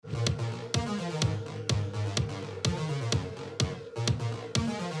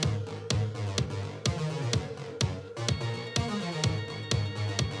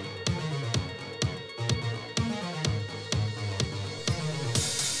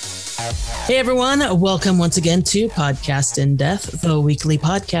Hey everyone, welcome once again to Podcast in Death, the weekly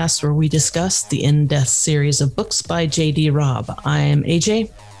podcast where we discuss the In Death series of books by J.D. Robb. I'm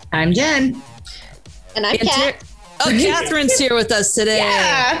AJ. I'm Jen. And I'm Kat. Catherine's here with us today.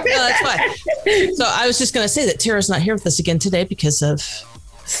 Yeah. No, that's fine. So I was just going to say that Tara's not here with us again today because of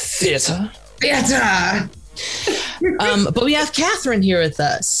theater. But we have Catherine here with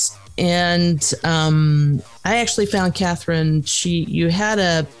us. And I actually found Catherine, you had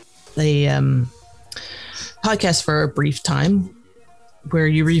a podcast for a brief time where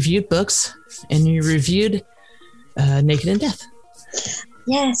you reviewed books and you reviewed Naked in Death.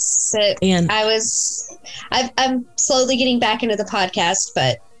 Yes. And I'm slowly getting back into the podcast,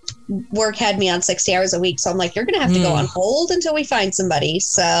 but work had me on 60 hours a week. So I'm like, you're going to have to go on hold until we find somebody.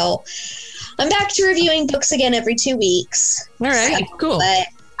 So I'm back to reviewing books again every 2 weeks. All right, cool. But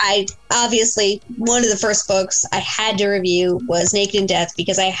I obviously, one of the first books I had to review was Naked in Death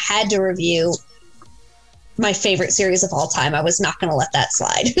because I had to review my favorite series of all time. I was not going to let that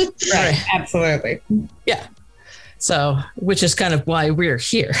slide. Right. Absolutely. Yeah. So, which is kind of why we're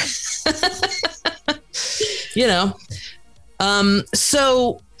here. We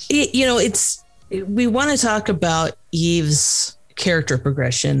want to talk about Eve's character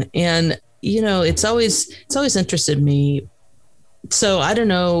progression, and it's always interested me. So I don't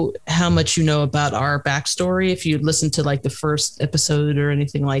know how much you know about our backstory, if you listened to like the first episode or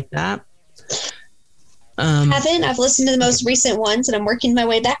anything like that. Haven't. I've listened to the most recent ones and I'm working my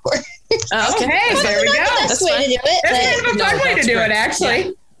way backward. Okay. There we go. That's the best way to do it. That's kind of a fun way to do it,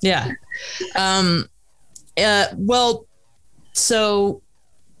 actually. Yeah. So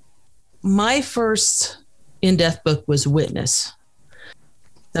my first in-depth book was Witness.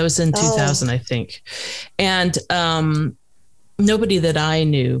 That was in 2000, I think. And nobody that I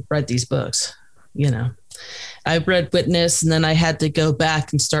knew read these books. I read Witness, and then I had to go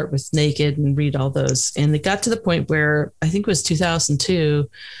back and start with Naked and read all those. And it got to the point where I think it was 2002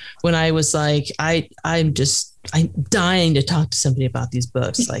 when I was like, I'm dying to talk to somebody about these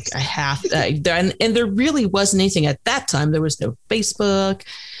books. Like I have to, and there really wasn't anything at that time. There was no Facebook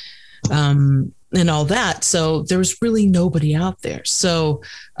and all that. So there was really nobody out there. So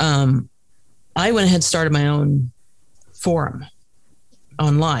I went ahead and started my own forum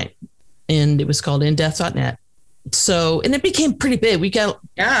online, and it was called indeath.net. So, and it became pretty big. We got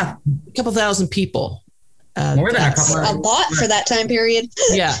a couple thousand people. More than a lot for that time period.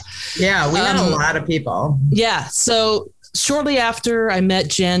 Yeah. Yeah. We had a lot of people. Yeah. So shortly after I met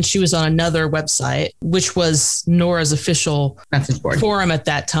Jen, she was on another website, which was Nora's official message board forum at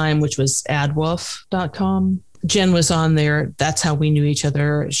that time, which was adwolf.com. Jen was on there. That's how we knew each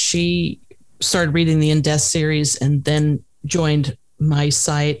other. She started reading the In Death series and then joined my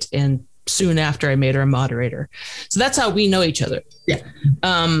site, and soon after I made her a moderator. So that's how we know each other. Yeah.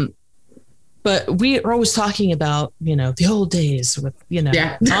 But we are always talking about, the old days with, on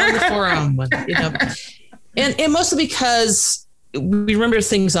the forum, and mostly because we remember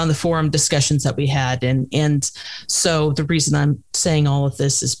things on the forum discussions that we had. And so the reason I'm saying all of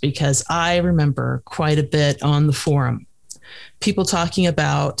this is because I remember quite a bit on the forum, people talking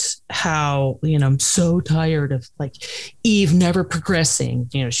about how, I'm so tired of like Eve never progressing.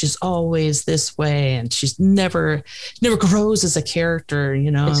 She's always this way and she's never grows as a character,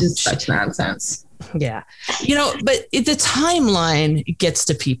 Which is such nonsense. Yeah. But the timeline gets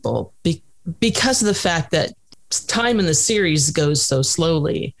to people because of the fact that time in the series goes so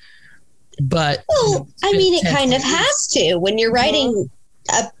slowly. But it kind of has to when you're writing.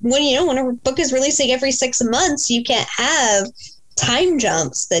 When a book is releasing every 6 months, you can't have time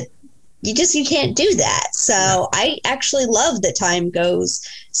jumps that you can't do that. So I actually love that time goes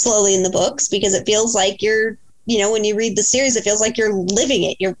slowly in the books because it feels like you're, when you read the series, it feels like you're living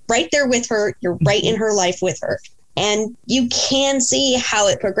it. You're right there with her. You're right in her life with her. And you can see how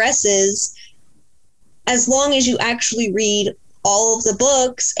it progresses as long as you actually read all of the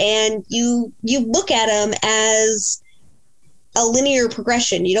books and you look at them as a linear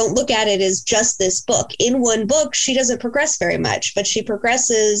progression. You don't look at it as just this book. In one book, she doesn't progress very much, but she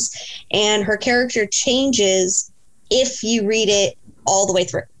progresses and her character changes if you read it all the way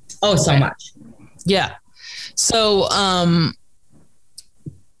through. Oh, so much. Yeah. So,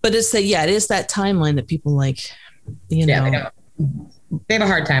 but it is that timeline that people like, they have a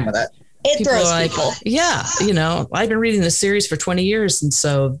hard time with it. It throws people. Yeah. I've been reading the series for 20 years. And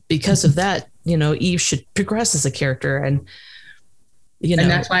so because of that, Eve should progress as a character. And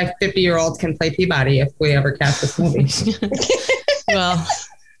that's why 50-year-olds can play Peabody if we ever cast this movie. Well,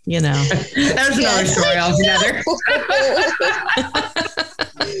 That's another story altogether.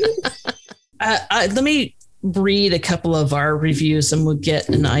 Let me read a couple of our reviews and we'll get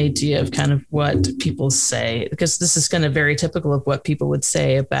an idea of kind of what people say, because this is kind of very typical of what people would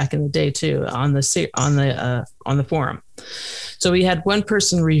say back in the day too on the forum. So we had one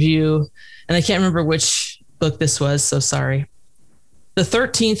person review, and I can't remember which book this was, so sorry. The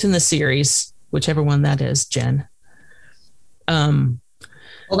 13th in the series, whichever one that is, Jen. Hold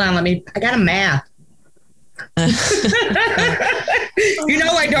on, I got a math. You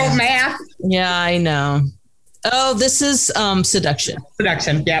know I don't math. Yeah, I know. Oh, this is Seduction.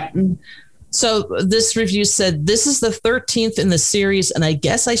 Seduction, yep. So this review said, this is the 13th in the series, and I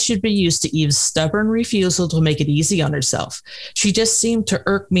guess I should be used to Eve's stubborn refusal to make it easy on herself. She just seemed to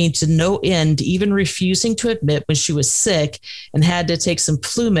irk me to no end, even refusing to admit when she was sick and had to take some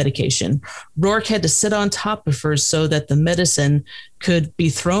flu medication. Roarke had to sit on top of her so that the medicine could be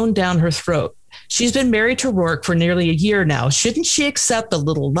thrown down her throat. She's been married to Roarke for nearly a year now. Shouldn't she accept a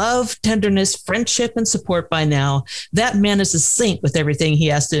little love, tenderness, friendship, and support by now? That man is a saint with everything he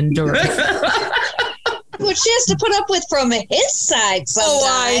has to endure. What she has to put up with from his side sometimes. Oh,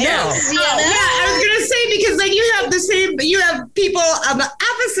 I know. Yeah, I was going to say, because then you have people on the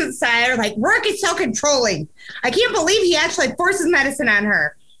opposite side are like, Roarke is so controlling. I can't believe he actually forces medicine on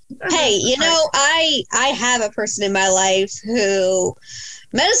her. Hey, I have a person in my life who...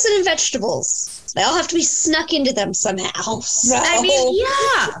 medicine and vegetables, they all have to be snuck into them somehow. So, I mean,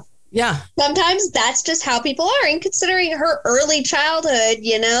 yeah. Yeah. Sometimes that's just how people are. And considering her early childhood,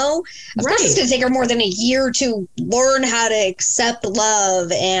 of course it's going to take her more than a year to learn how to accept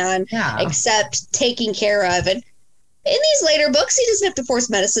love and accept taking care of. And in these later books, he doesn't have to force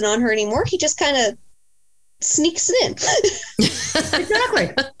medicine on her anymore. He just kind of sneaks it in. Exactly.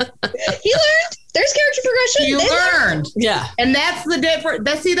 He learned. There's character progression. He learned. Yeah. And that's the difference.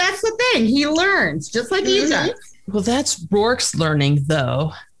 That's the thing. He learns just like he does. Well, that's Roarke's learning,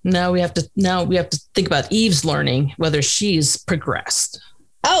 though. Now we have to think about Eve's learning, whether she's progressed.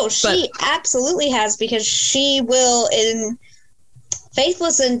 Oh, she absolutely has, because she will in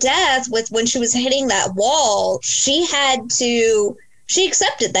Faithless in Death, when she was hitting that wall, she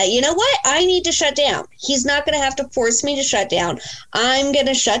accepted that, you know what? I need to shut down. He's not going to have to force me to shut down. I'm going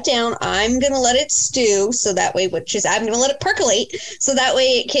to shut down. I'm going to let it stew so that way, I'm going to let it percolate so that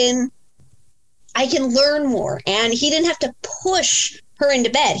way I can learn more. And he didn't have to push her into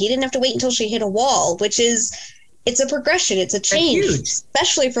bed. He didn't have to wait until she hit a wall, it's a progression. It's a change,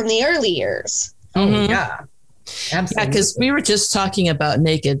 especially from the early years. Oh, yeah. Absolutely. Yeah, because we were just talking about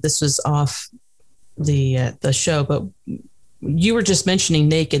Naked. This was off the show, but you were just mentioning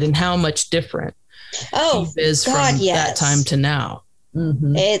Naked and how much different Eve is from that time to now.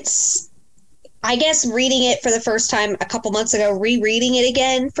 Mm-hmm. It's, I guess, reading it for the first time a couple months ago, rereading it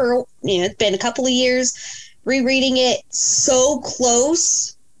again it's been a couple of years, rereading it so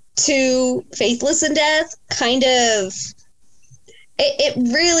close to Faithless in Death, kind of, it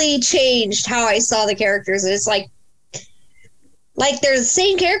really changed how I saw the characters. And it's like they're the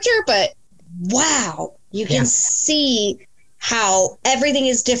same character, but wow, you can see how everything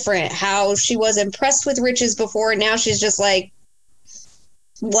is different, how she was impressed with riches before, and now she's just like,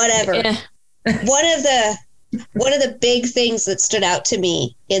 whatever. Yeah. One of the big things that stood out to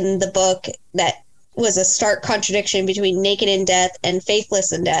me in the book that was a stark contradiction between Naked in Death and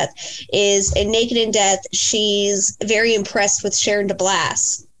Faithless in Death is in Naked in Death, she's very impressed with Sharon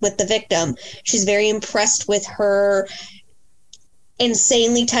DeBlas, with the victim. She's very impressed with her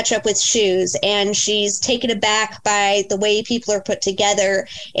insanely touch up with shoes, and she's taken aback by the way people are put together,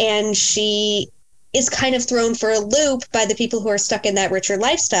 and she is kind of thrown for a loop by the people who are stuck in that richer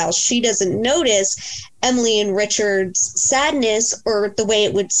lifestyle. She doesn't notice Emily and Richard's sadness or the way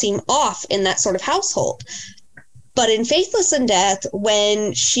it would seem off in that sort of household. But in Faithless in Death,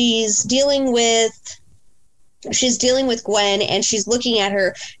 when she's dealing with Gwen and she's looking at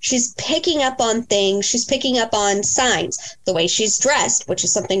her, she's picking up on things. She's picking up on signs, the way she's dressed, which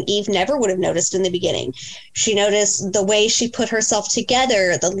is something Eve never would have noticed in the beginning. She noticed the way she put herself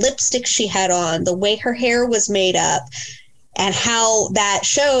together, the lipstick she had on, the way her hair was made up, and how that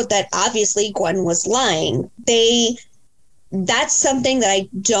showed that obviously Gwen was lying. That's something that I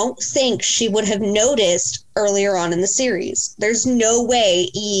don't think she would have noticed earlier on in the series. There's no way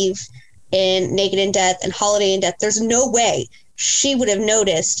Eve in Naked in Death and Holiday in Death, there's no way she would have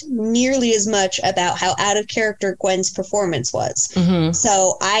noticed nearly as much about how out of character Gwen's performance was. Mm-hmm.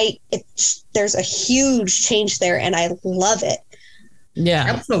 So there's a huge change there, and I love it. Yeah,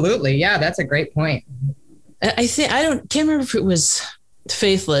 absolutely. Yeah, that's a great point. I can't remember if it was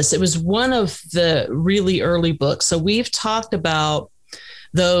Faithless. It was one of the really early books. So we've talked about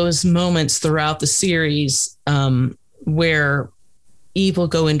those moments throughout the series where Eve will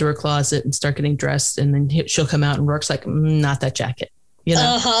go into her closet and start getting dressed, and then she'll come out and Rourke's like, not that jacket, you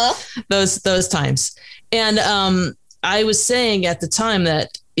know, those times. And I was saying at the time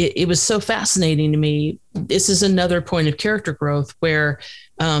that it was so fascinating to me. This is another point of character growth where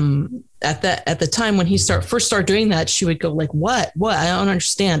at the time when he first started doing that, she would go like, what? I don't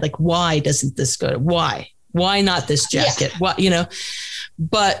understand. Like, why doesn't this go? Why not this jacket? What, you know,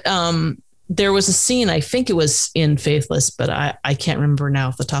 but there was a scene, I think it was in Faithless, but I can't remember now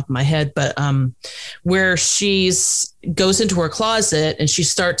off the top of my head, but where goes into her closet and she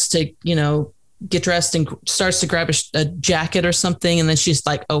starts to, you know, get dressed and starts to grab a jacket or something. And then she's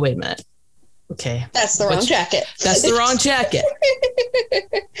like, oh, wait a minute. Okay. That's the wrong jacket. That's the wrong jacket.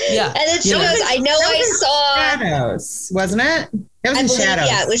 Yeah. And then she goes, I know I saw Shadows, wasn't it? It was in Shadows.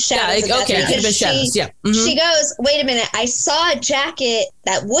 Yeah, it was Shadows. Yeah, okay, it could have been Shadows. Yeah. Mm-hmm. She goes, wait a minute, I saw a jacket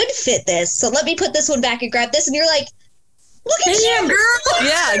that would fit this, so let me put this one back and grab this. And you're like, look at you, girl.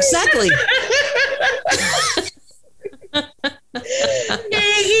 Yeah, exactly.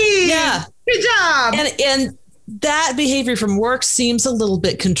 Yeah. Good job. And that behavior from Rourke seems a little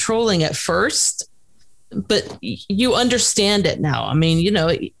bit controlling at first, but you understand it now. I mean, you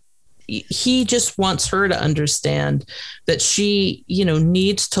know, he just wants her to understand that she, you know,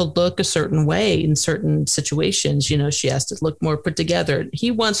 needs to look a certain way in certain situations. You know, she has to look more put together.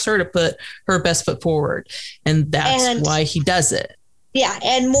 He wants her to put her best foot forward. And that's why he does it. Yeah.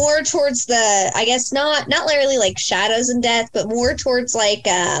 And more towards the, I guess, not really like Shadows and Death, but more towards like,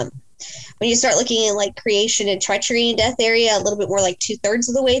 when you start looking at like Creation and Treachery and Death area, a little bit more like 2/3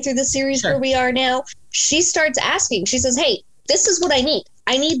 of the way through the series where we are now, she starts asking, she says, hey, this is what I need.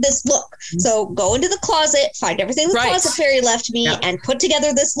 I need this look. So go into the closet, find everything the closet fairy left me and put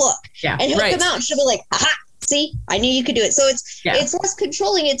together this look. Yeah. And he'll come out and she'll be like, aha, see, I knew you could do it. So it's less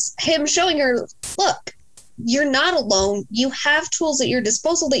controlling. It's him showing her, look, you're not alone. You have tools at your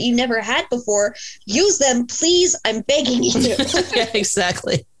disposal that you never had before. Use them, please. I'm begging you. Yeah,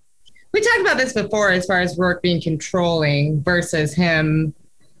 exactly. We talked about this before as far as Rourke being controlling versus him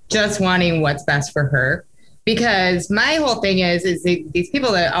just wanting what's best for her. Because my whole thing is these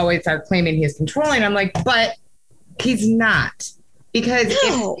people that always are claiming he's controlling, I'm like, but he's not. Because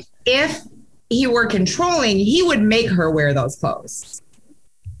if he were controlling, he would make her wear those clothes.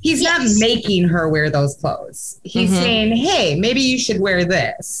 He's not making her wear those clothes. He's saying, hey, maybe you should wear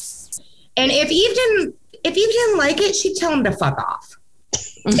this. And if Eve didn't like it, she'd tell him to fuck off.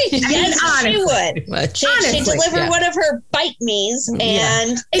 Yes, she would. She'd deliver one of her bite me's,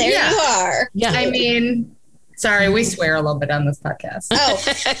 and there you are. Yeah. I mean, sorry, we swear a little bit on this podcast. Oh,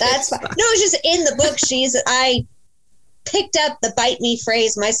 that's fine. No, it's just in the book. I picked up the bite me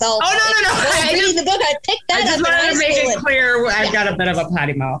phrase myself. Oh, no. While reading the book, I picked that up. I just wanted to make it clear I've got a bit of a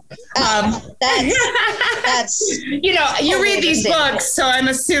potty mouth. That's you know, you read these books, so I'm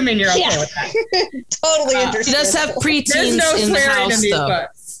assuming you're okay with that. Totally understand. She does have preteens in the house, though.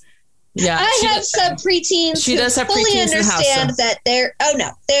 Books. Yeah, I have some preteens. She does have fully preteens understand in the house, that they're. Oh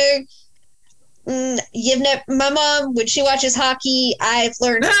no, they're. You've never. My mom, when she watches hockey, I've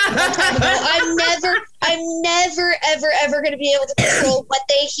learned a long time ago. I'm never, ever going to be able to control what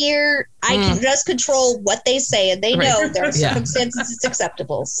they hear. I can just control what they say, and they know there are circumstances it's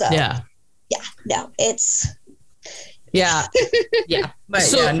acceptable. So no, it's. Yeah. But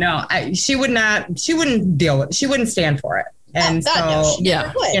she wouldn't deal with it. She wouldn't stand for it. And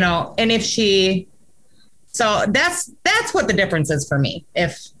you know, and if that's what the difference is for me.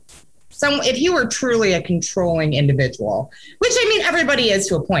 If you were truly a controlling individual, which I mean, everybody is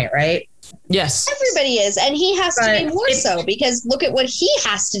to a point, right? Yes. Everybody is. And he has to be more so, because look at what he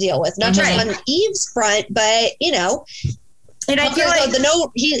has to deal with, not just on Eve's front, but, you know, and I feel like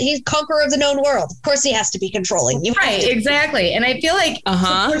he's conqueror of the known world. Of course he has to be controlling. Exactly. And I feel like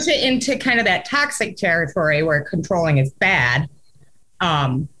to push it into kind of that toxic territory where controlling is bad,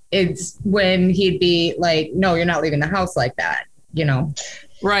 it's when he'd be like, no, you're not leaving the house like that, you know?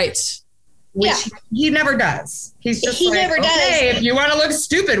 Right. Which he never does. He's just never does. If you want to look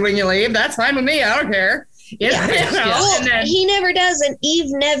stupid when you leave, that's fine with me. I don't care. He never does. And Eve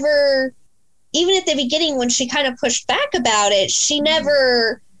never, even at the beginning when she kind of pushed back about it, she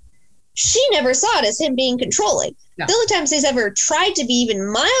never saw it as him being controlling. No. The only times he's ever tried to be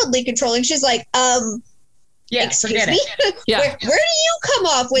even mildly controlling, she's like, excuse me? Where do you come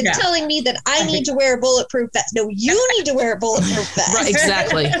off with telling me that I need to wear a bulletproof vest? No, you need to wear a bulletproof vest. Right,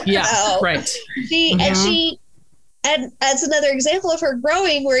 exactly. Yeah, right. And that's another example of her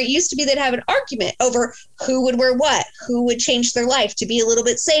growing, where it used to be they'd have an argument over who would wear what, who would change their life to be a little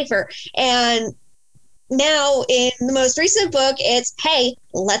bit safer. And now in the most recent book, it's, hey,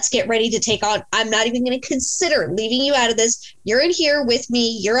 let's get ready to take on. I'm not even going to consider leaving you out of this. You're in here with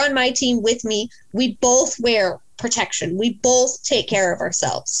me. You're on my team with me. We both wear protection. We both take care of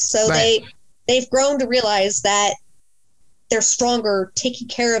ourselves. So they've grown to realize that they're stronger taking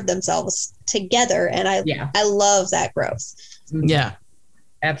care of themselves together. And I love that growth. Yeah,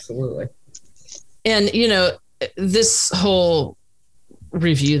 absolutely. And, this whole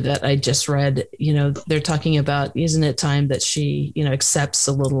review that I just read, they're talking about, isn't it time that she, accepts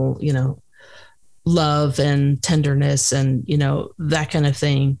a little, love and tenderness and, that kind of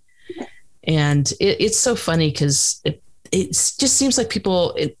thing. And it's so funny because it just seems like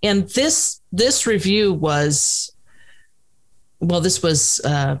people, and this review was, this was,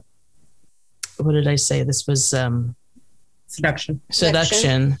 what did I say? This was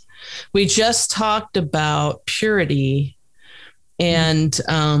Seduction. We just talked about Purity and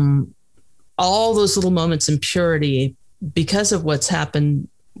all those little moments in Purity because of what's happened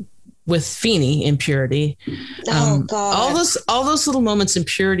with Feeney in Purity. Oh God. All those little moments in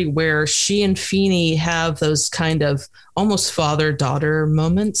Purity where she and Feeney have those kind of almost father-daughter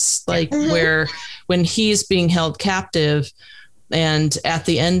moments, like where when he's being held captive and at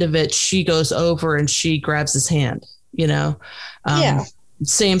the end of it, she goes over and she grabs his hand,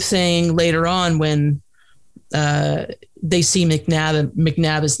 Same thing later on when they see McNab.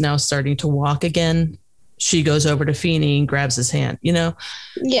 McNab is now starting to walk again. She goes over to Feeney and grabs his hand,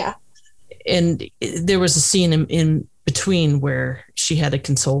 Yeah. And there was a scene in between where she had to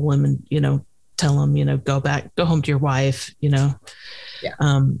console him and, tell him, go home to your wife, Yeah.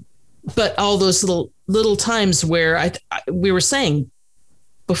 But all those little times where we were saying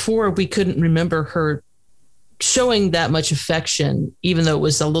before, we couldn't remember her showing that much affection, even though it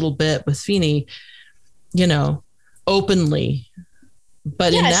was a little bit with Feeney, openly.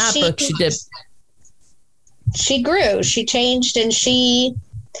 But in that book, she did. She grew, she changed, and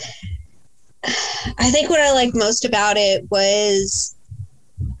I think what I liked most about it was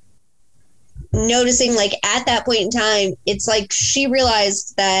noticing, like, at that point in time, it's like I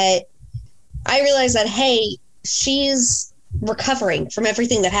realized that, hey, she's recovering from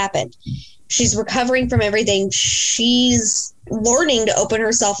everything that happened. She's recovering from everything. She's learning to open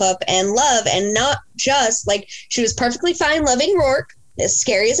herself up and love, and not just like she was perfectly fine loving Rourke, as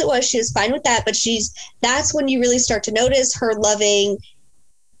scary as it was. She was fine with that, but that's when you really start to notice her loving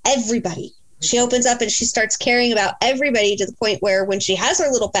everybody. She opens up and she starts caring about everybody to the point where when she has her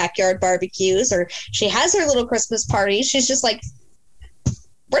little backyard barbecues or she has her little Christmas party, she's just like,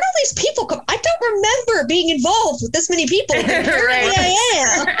 where'd all these people come? I don't remember being involved with this many people. Apparently I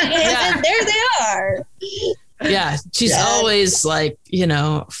am. And there they are. Yeah. She's always like,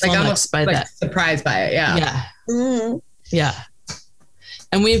 flummoxed by that. Surprised by it. Yeah. Yeah. Mm-hmm. Yeah.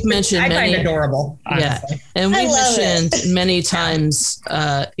 And we've mentioned I find adorable. Honestly. Yeah. And we've mentioned many times,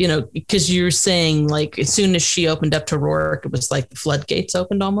 because you're saying, like, as soon as she opened up to Rourke, it was like the floodgates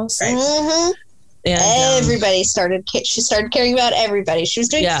opened almost. Right. Mm-hmm. And she started caring about everybody. She was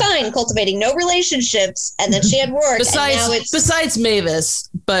doing fine, cultivating no relationships. And then she had Rourke. Besides Mavis,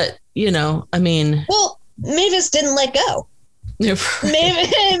 but, well, Mavis didn't let go. Mavis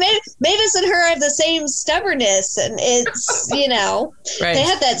and her have the same stubbornness, and it's, right. They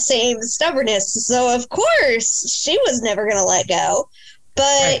have that same stubbornness. So of course she was never going to let go.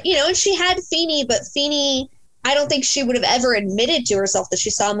 But, and she had Feeney, but Feeney, I don't think she would have ever admitted to herself that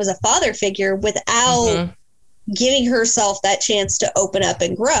she saw him as a father figure without giving herself that chance to open up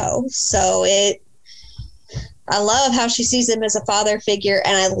and grow. So I love how she sees him as a father figure,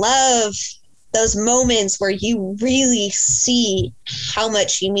 and I love those moments where you really see how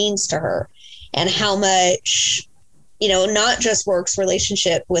much he means to her and how much, not just Rourke's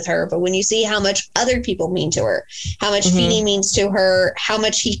relationship with her, but when you see how much other people mean to her, how much Feeney means to her, how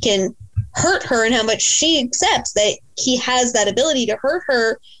much he can hurt her, and how much she accepts that he has that ability to hurt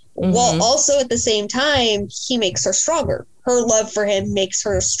her, while also at the same time, he makes her stronger. Her love for him makes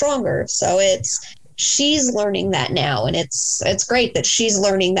her stronger. So she's learning that now, and it's great that she's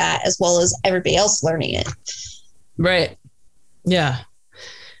learning that as well as everybody else learning it. Right. Yeah.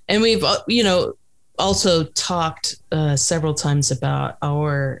 And we've, also talked several times about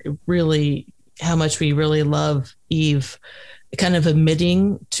how much we really love Eve kind of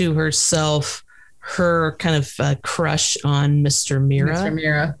admitting to herself her kind of crush on Mr. Mira. Mr.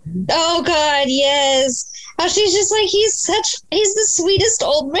 Mira. Oh God, yes. How she's just like, he's the sweetest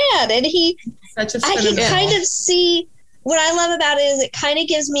old man, and I can kind of see what I love about it is it kind of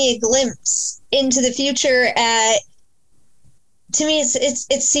gives me a glimpse into the future. To me,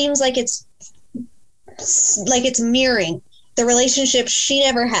 it seems like it's mirroring the relationship she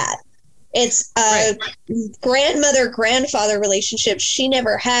never had It's a grandmother-grandfather relationship she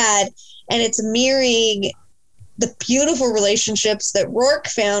never had, and it's mirroring the beautiful relationships that Rourke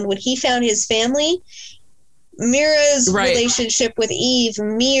found when he found his family. Mira's relationship with Eve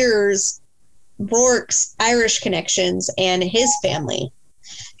mirrors Rourke's Irish connections and his family.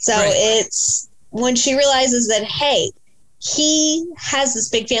 So it's when she realizes that, hey, he has this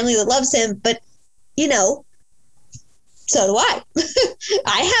big family that loves him, but, you know, so do I.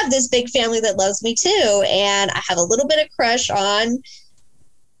 I have this big family that loves me too, and I have a little bit of crush on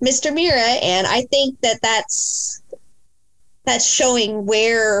Mr. Mira, and I think that that's showing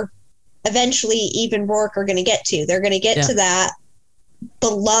where eventually Eve and Rourke are going to get to. They're going to get to that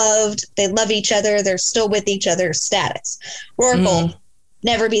beloved, they love each other, they're still with each other status. Rourke will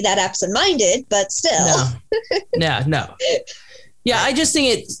never be that absent-minded, but still. No. Yeah, I just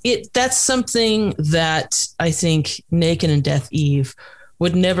think that's something that I think Naked and Death Eve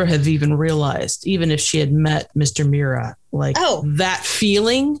would never have even realized, even if she had met Mr. Mira. Like that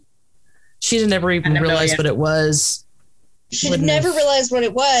feeling, she'd never even realized what it was. She'd never realized what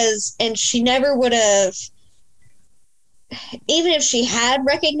it was, and she never would have, even if she had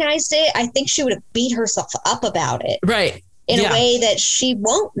recognized it, I think she would have beat herself up about it. Right. In a way that she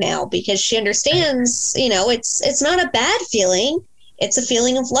won't now, because she understands, you know, it's not a bad feeling. It's a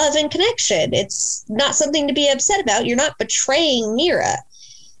feeling of love and connection. It's not something to be upset about. You're not betraying Mira.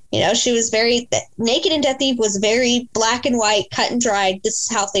 You know, she was Naked and Death Eve was very black and white, cut and dried. This is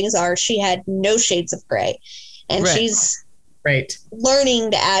how things are. She had no shades of gray. And she's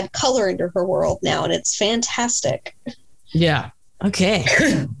learning to add color into her world now. And it's fantastic. Yeah. Okay.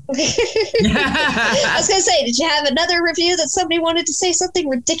 I was going to say, did you have another review that somebody wanted to say something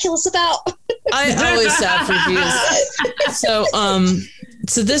ridiculous about? I always have reviews.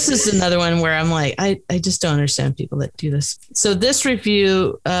 So this is another one where I'm like, I just don't understand people that do this. So this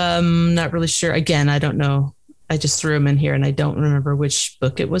review, not really sure. Again, I don't know. I just threw them in here and I don't remember which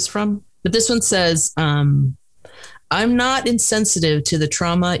book it was from. But this one says, I'm not insensitive to the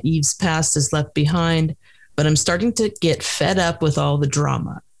trauma Eve's past has left behind, but I'm starting to get fed up with all the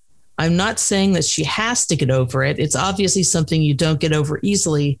drama. I'm not saying that she has to get over it. It's obviously something you don't get over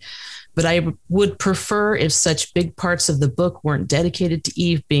easily, but I would prefer if such big parts of the book weren't dedicated to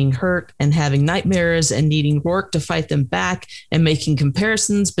Eve being hurt and having nightmares and needing Rourke to fight them back and making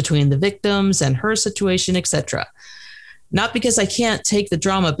comparisons between the victims and her situation, etc. Not because I can't take the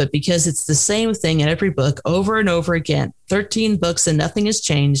drama, but because it's the same thing in every book over and over again. 13 books and nothing has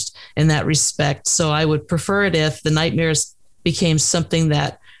changed in that respect. So I would prefer it if the nightmares became something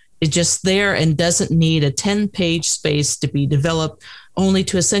that is just there and doesn't need a 10-page space to be developed, only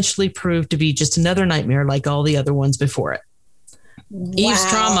to essentially prove to be just another nightmare like all the other ones before it. Wow. Eve's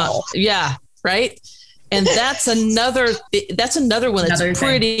trauma. Yeah, right? And that's another one that's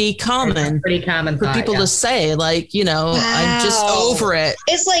pretty common for people to say, like, you know, I'm just over it.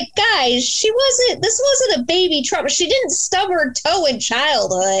 It's like, guys, this wasn't a baby trauma. She didn't stub her toe in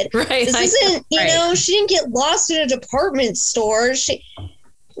childhood. Right. This isn't, you know, she didn't get lost in a department store. She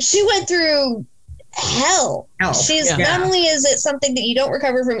went through hell. Not only is it something that you don't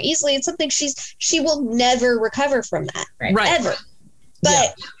recover from easily, it's something she will never recover from that. Right. Ever.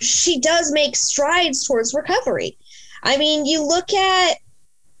 But she does make strides towards recovery. I mean, you look at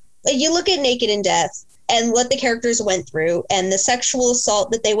Naked and Death and what the characters went through and the sexual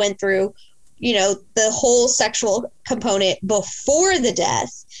assault that they went through, you know, the whole sexual component before the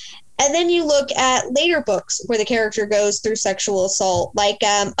death. And then you look at later books where the character goes through sexual assault, like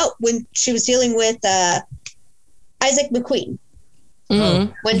when she was dealing with Isaac McQueen.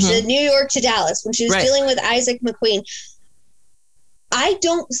 Mm-hmm. When she New York to Dallas, when she was dealing with Isaac McQueen. I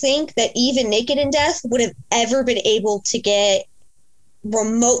don't think that even Naked and Death would have ever been able to get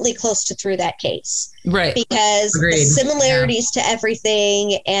remotely close to through that case. Right. Because the similarities to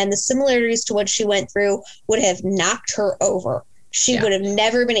everything and the similarities to what she went through would have knocked her over. She would have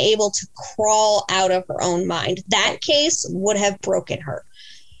never been able to crawl out of her own mind. That case would have broken her.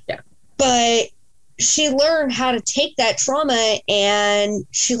 Yeah. But she learned how to take that trauma and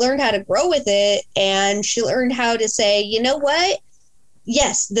she learned how to grow with it. And she learned how to say, you know what?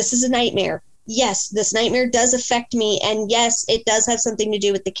 Yes, this is a nightmare. Yes, this nightmare does affect me. And yes, it does have something to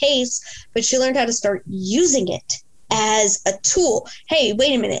do with the case, but she learned how to start using it as a tool. Hey,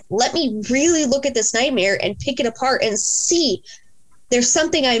 wait a minute. Let me really look at this nightmare and pick it apart and see there's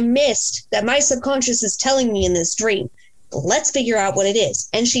something I missed that my subconscious is telling me in this dream. Let's figure out what it is.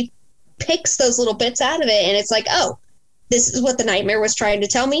 And she picks those little bits out of it. And it's like, oh, this is what the nightmare was trying to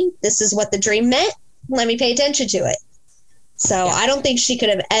tell me. This is what the dream meant. Let me pay attention to it. So I don't think she could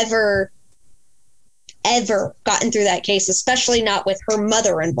have ever ever gotten through that case, especially not with her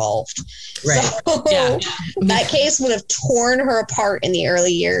mother involved. Right. So that case would have torn her apart in the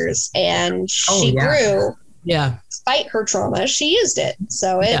early years, and she grew. Yeah. Despite her trauma, she used it.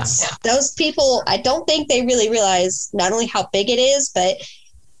 So it's those people, I don't think they really realize not only how big it is, but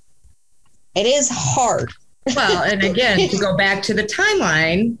it is hard. Well, and again, to go back to the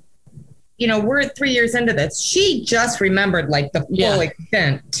timeline, you know, we're 3 years into this. She just remembered like the full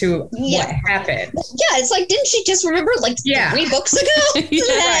extent to what happened. Yeah, it's like, didn't she just remember like 3 books ago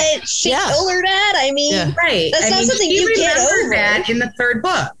that she told her dad? I mean, that's not something you get over. That in the 3rd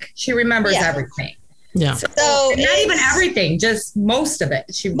book, she remembers everything. Yeah. So not even everything, just most of it.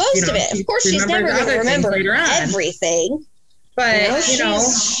 Most of it. Of course, she's never going to remember everything. But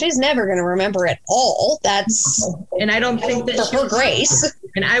she's never going to remember it all. That's and I don't think that for her grace.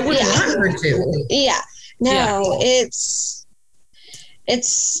 And I wouldn't want her to. Yeah. No, it's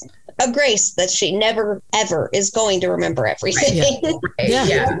a grace that she never ever is going to remember everything. Right.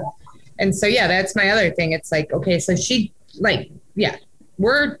 Yeah. And so that's my other thing. It's like, okay, so she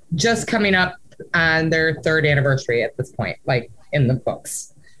we're just coming up on their 3rd anniversary at this point, like in the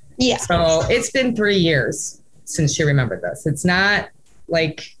books. Yeah. So it's been 3 years since she remembered this. It's not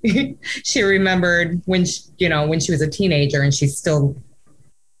like she remembered when she was a teenager and she's still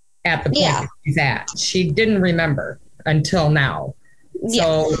at the point she's at. She didn't remember until now.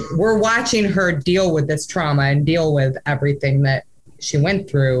 So we're watching her deal with this trauma and deal with everything that she went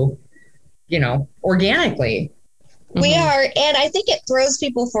through, organically. We are, and I think it throws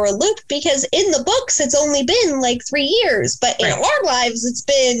people for a loop because in the books it's only been like 3 years, but in our lives it's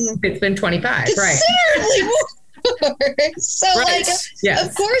been 25, considerably more. So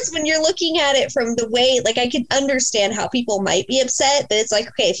of course, when you're looking at it from the way, like, I could understand how people might be upset, but it's like,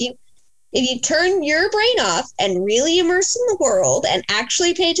 okay, if you turn your brain off and really immerse in the world and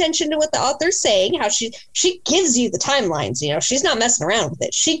actually pay attention to what the author's saying, how she gives you the timelines, she's not messing around with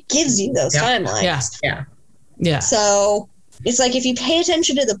it. She gives you those timelines. Yeah. So it's like, if you pay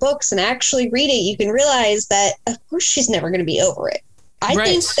attention to the books and actually read it, you can realize that of course she's never going to be over it. I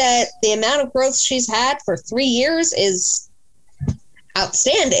think that the amount of growth she's had for 3 years is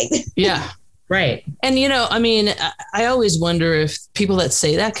outstanding. Yeah. Right. And, I always wonder if people that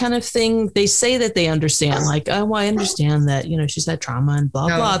say that kind of thing, they say that they understand, like, oh, well, I understand that, she's had trauma and blah,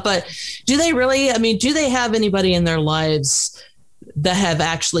 blah. But do they really, do they have anybody in their lives that have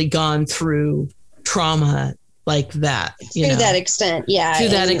actually gone through trauma like that? To that extent. Yeah. To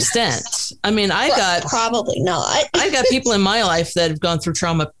that extent. Probably not. I've got people in my life that have gone through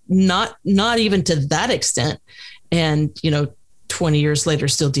trauma, not even to that extent. And, 20 years later,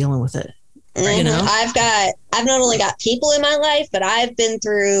 still dealing with it. I've not only got people in my life, but I've been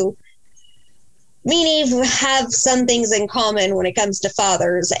through, me and Eve have some things in common when it comes to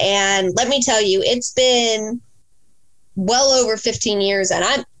fathers. And let me tell you, it's been well over 15 years and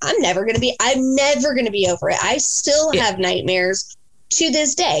I'm never going to be over it. I still have nightmares to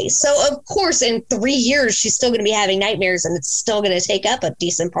this day. So of course, in 3 years, she's still going to be having nightmares and it's still going to take up a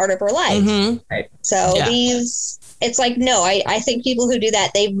decent part of her life. Mm-hmm. Right. So it's like, no, I think people who do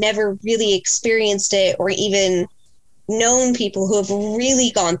that, they've never really experienced it or even known people who have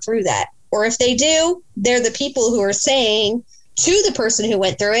really gone through that. Or if they do, they're the people who are saying to the person who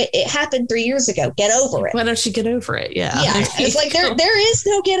went through it, it happened 3 years ago. Get over it. Why don't you get over it? Yeah. It's like there is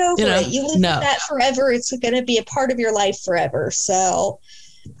no get over it. You live with that forever. It's going to be a part of your life forever. So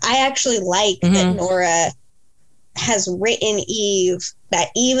I actually like that Nora has written Eve that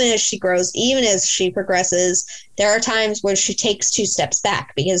even as she grows, even as she progresses, there are times when she takes 2 steps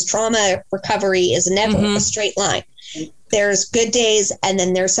back because trauma recovery is never a straight line. There's good days and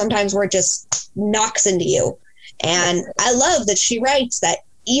then there's sometimes where it just knocks into you. And I love that she writes that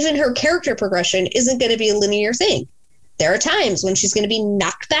even her character progression isn't going to be a linear thing. There are times when she's going to be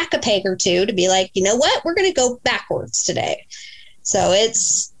knocked back a peg or two to be like, you know what, we're going to go backwards today. So it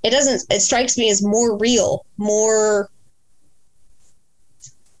strikes me as more real, more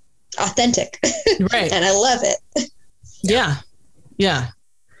authentic. Right. And I love it. Yeah. Yeah.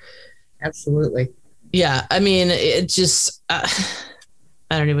 Absolutely. Yeah. It just, I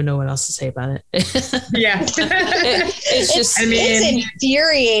don't even know what else to say about it. Yeah. It's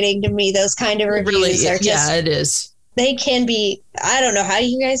infuriating to me, those kind of reviews. Really, are just, it is. They can be, I don't know how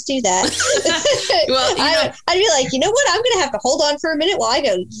you guys do that. Well, I'd be like, you know what? I'm going to have to hold on for a minute while I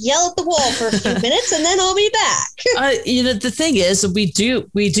go yell at the wall for a few minutes and then I'll be back. The thing is, we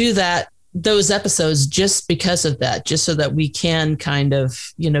do that those episodes just because of that, just so that we can kind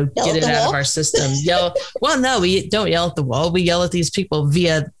of, get it out of our system. Well, no, we don't yell at the wall. We yell at these people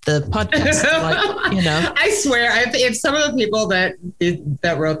via the podcast. I swear, if some of the people that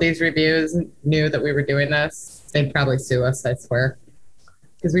wrote these reviews knew that we were doing this, they'd probably sue us. I swear,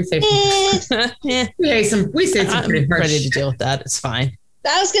 because we say some pretty harsh. Ready to deal with that. It's fine.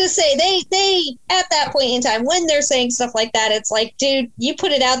 I was going to say, they at that point in time, when they're saying stuff like that, it's like, dude, you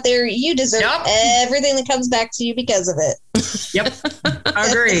put it out there. You deserve everything that comes back to you because of it. Yep.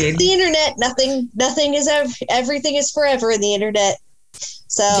 Agreed. The internet, nothing is everything is forever in the internet.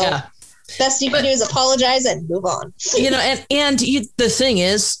 So best you can do is apologize and move on. The thing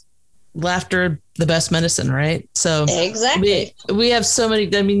is, laughter, the best medicine, right? So exactly. We have so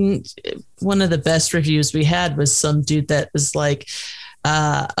many, one of the best reviews we had was some dude that was like,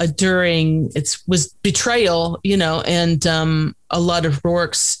 was betrayal, and a lot of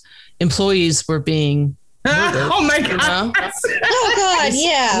Rourke's employees were being murdered. Oh my God! Oh God!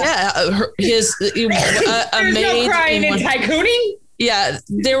 Yeah. His a maid no crying and tycooning. Yeah,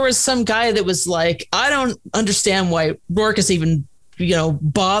 there was some guy that was like, I don't understand why Rourke is even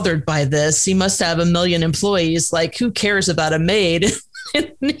bothered by this. He must have 1 million employees. Like, who cares about a maid?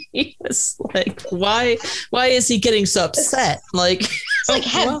 And he was like, why is he getting so upset? Like, it's like,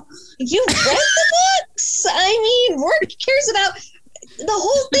 have you read the books? I mean, Rourke cares about the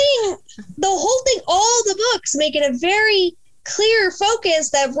whole thing, all the books make it a very clear focus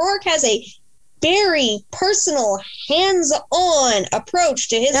that Rourke has a very personal, hands-on approach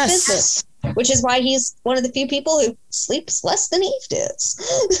to his business. Which is why he's one of the few people who sleeps less than Eve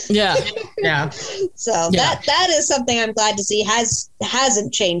does. Yeah. So that is something I'm glad to see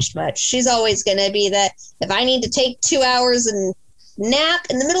hasn't changed much. She's always going to be that if I need to take 2 hours and nap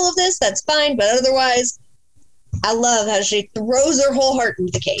in the middle of this, that's fine. But otherwise, I love how she throws her whole heart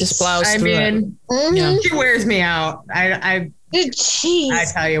into the case. Just plows through it. She wears me out. I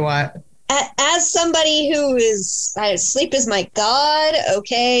tell you what. As somebody who sleep is my God,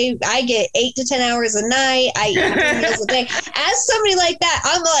 okay, I get 8 to 10 hours a night. I eat 3 meals a day. As somebody like that,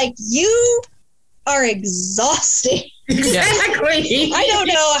 I'm like, you are exhausting. Exactly. I don't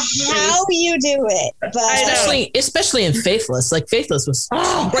know how you do it, but especially in Faithless. Like, Faithless was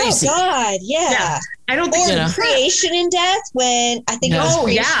crazy. Oh God, yeah. I don't think Creation in Death, when I think it was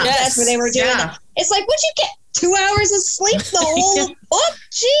Creation in Death where they were doing it. It's like, would you get 2 hours of sleep the whole book?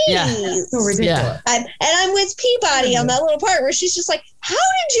 Jeez. Yeah. So ridiculous. And I'm with Peabody on that little part where she's just like, how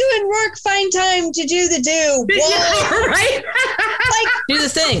did you and Rourke find time to do the do? Yeah, right? Like, do the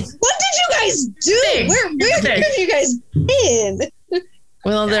thing. What did you guys do? Where have you guys been?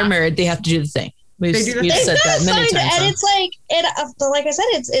 Well, they're married. They have to do the thing. We've said that many times. And it's like, like I said,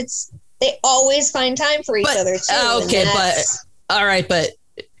 it's they always find time for each other too. Okay, but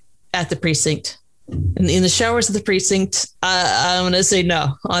at the precinct. In the showers of the precinct, I'm going to say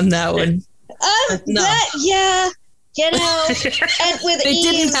no on that one. No. And with they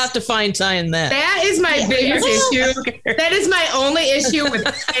didn't have to find time then. That is my biggest issue. That is my only issue with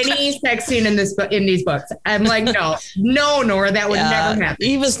any sex scene in these books. I'm like, no, Nora, that would never happen.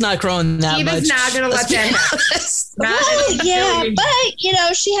 Eva's not growing that much. Eva's not going to let that happen.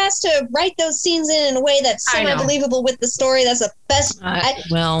 But she has to write those scenes in a way that's semi-believable with the story. That's the best.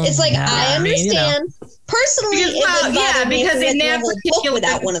 It's like, I understand. Personally, because in that particular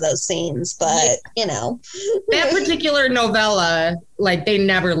without one of those scenes, but that particular novella, like, they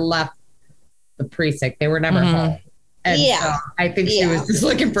never left the precinct. They were never home. And so I think she was just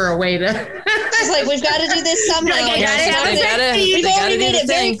looking for a way to. She's like, we've got to do this somehow. We've already made it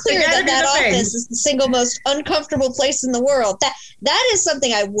very clear that office is the single most uncomfortable place in the world. That is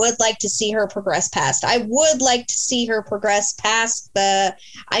something I would like to see her progress past. I would like to see her progress past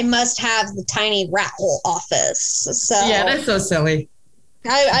I must have the tiny rat hole office. So yeah, that's so silly.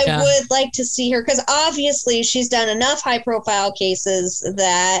 I would like to see her, because obviously she's done enough high profile cases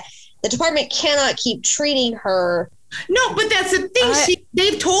that the department cannot keep treating her. No, but that's the thing.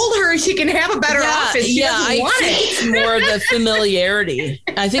 They've told her she can have a better office. She doesn't want it. It's more the familiarity.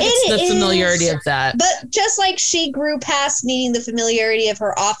 I think it's the familiarity of that. But just like she grew past needing the familiarity of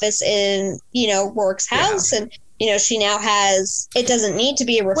her office in, Rourke's house, and she now has. It doesn't need to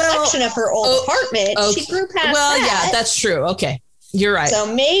be a reflection of her old apartment. Okay. She grew past. Well, yeah, that's true. Okay, you're right. So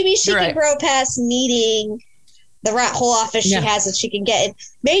maybe she can grow past needing the rat hole office she has that she can get in.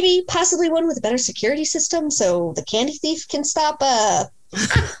 Maybe possibly one with a better security system so the candy thief can stop. The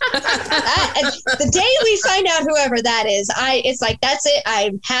day we find out whoever that is, it's like, that's it.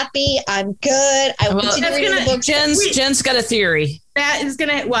 I'm happy. I'm good. I will continue reading the book. Jen's got a theory. That is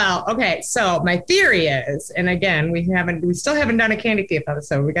okay. So my theory is, and again, we still haven't done a candy thief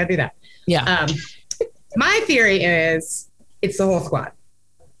episode. We got to do that. Yeah. My theory is it's the whole squad.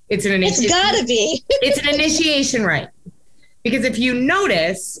 It's gotta be. It's an initiation rite. Because if you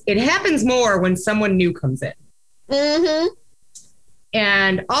notice, it happens more when someone new comes in. Mm-hmm.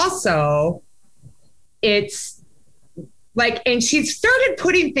 And also, it's like, and she started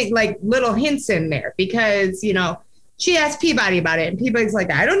putting things like little hints in there because, you know, she asked Peabody about it. And Peabody's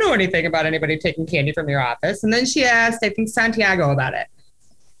like, I don't know anything about anybody taking candy from your office. And then she asked, I think, Santiago about it.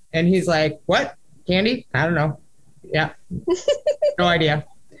 And he's like, what? Candy? I don't know. Yeah. No idea.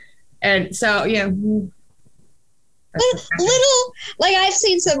 And so, yeah. Little, like I've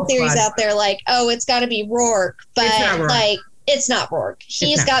seen some theories out there like, oh, it's got to be Rourke, but like, it's not Rourke.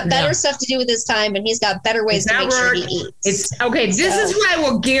 He's got better stuff to do with his time, and he's got better ways to make sure he eats. It's okay. This is why I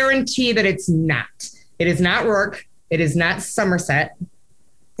will guarantee that it's not. It is not Rourke. It is not Somerset.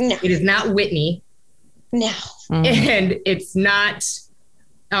 No. It is not Whitney. No. And it's not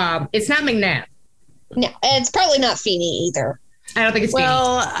McNabb. No, and it's probably not Feeney either. I don't think it's Feeney.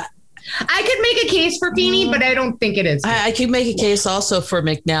 Well, I could make a case for Feeney, but I don't think it is. I could make a case also for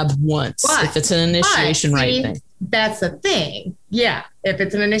McNabb once if it's an initiation rite thing. That's the thing. Yeah, if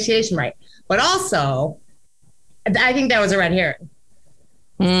it's an initiation rite. But also, I think that was a red herring.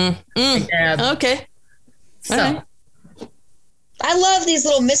 Okay. So. Right. I love these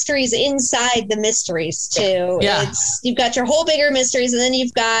little mysteries inside the mysteries too. Yeah. You've got your whole bigger mysteries, and then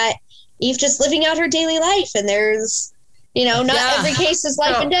you've got Eve just living out her daily life, and there's, you know, not every case is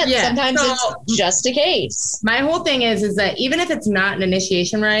life and death. Yeah. Sometimes it's just a case. My whole thing is that even if it's not an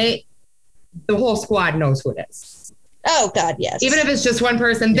initiation rite, the whole squad knows who it is. Oh God, yes. Even if it's just one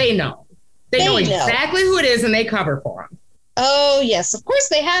person, they know. They know exactly who it is, and they cover for them. Oh yes, of course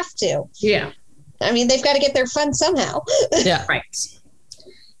they have to. Yeah. I mean, they've got to get their fun somehow. Yeah. Right.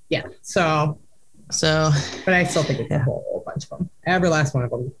 Yeah. So. But I still think it's a whole bunch of them. Every last one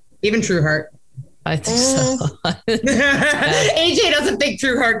of them. Even Trueheart. I think so. AJ doesn't think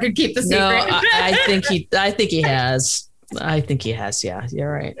Trueheart could keep the secret. No, I think he has. I think he has. Yeah,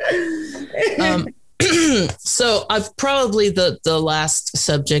 you're right. So I've probably the last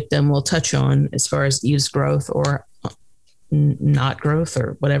subject, and we'll touch on as far as Eve's growth or not growth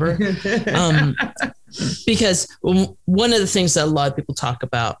or whatever. Because one of the things that a lot of people talk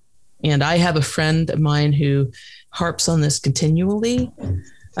about, and I have a friend of mine who harps on this continually,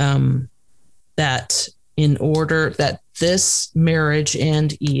 that in order that this marriage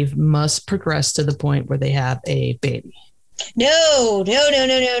and Eve must progress to the point where they have a baby. No. The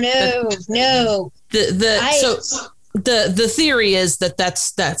theory is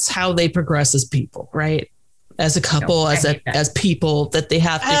that's how they progress as people, right? As a couple, as people, that they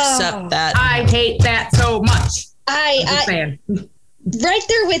have to accept that. I hate that so much. I right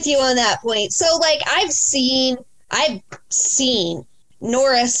there with you on that point. So like I've seen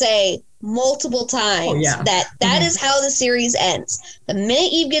Nora say multiple times that is how the series ends. The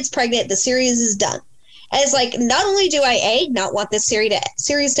minute Eve gets pregnant, the series is done. And it's like, not only do I not want this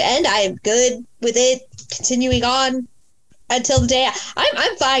series to end, I am good with it continuing on until the day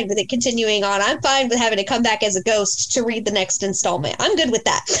I'm fine with it continuing on. I'm fine with having to come back as a ghost to read the next installment. I'm good with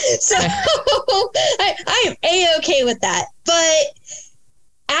that. So I am A-okay with that. But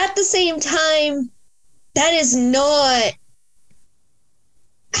at the same time, that is not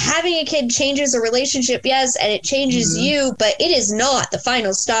having a kid changes a relationship, yes, and it changes you, but it is not the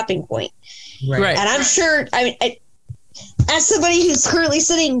final stopping point. Right. And I'm sure, as somebody who's currently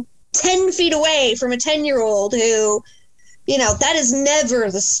sitting 10 feet away from a 10-year-old who, you know, that is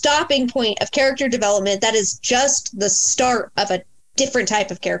never the stopping point of character development. That is just the start of a different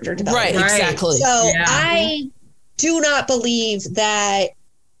type of character development. Right, exactly. So I do not believe that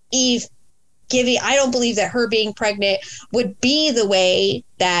I don't believe that her being pregnant would be the way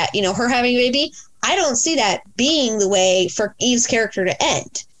that, you know, her having a baby. I don't see that being the way for Eve's character to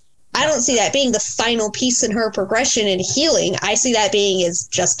end. I don't see that being the final piece in her progression and healing. I see that being as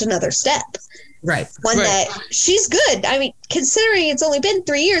just another step. Right. That she's good. I mean, considering it's only been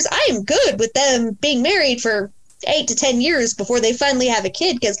 3 years, I am good with them being married for 8 to 10 years before they finally have a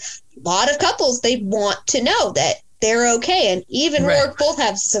kid, because a lot of couples, they want to know that they're okay. And Eve and Rourke both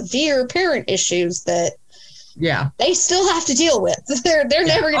have severe parent issues that they still have to deal with. They're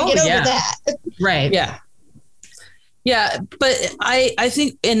never going to get over that. Right. Yeah. Yeah. But I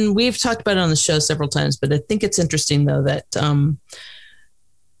think, and we've talked about it on the show several times, but I think it's interesting though that,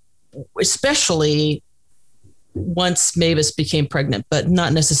 especially once Mavis became pregnant, but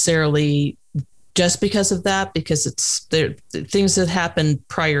not necessarily just because of that, because it's there things that happened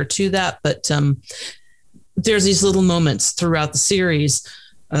prior to that. But there's these little moments throughout the series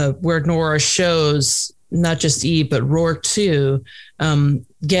where Nora shows not just Eve, but Rourke too,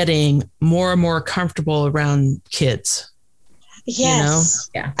 getting more and more comfortable around kids. Yes.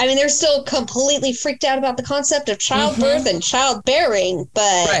 You know? Yeah. I mean, they're still completely freaked out about the concept of childbirth and childbearing,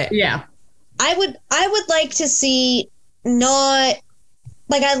 but yeah, I would like to see not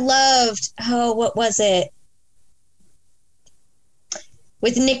like I loved, what was it?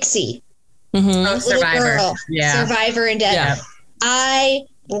 With Nixie. Survivor. Girl, Survivor and Death. Yeah. I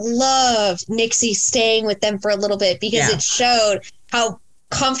loved Nixie staying with them for a little bit because it showed how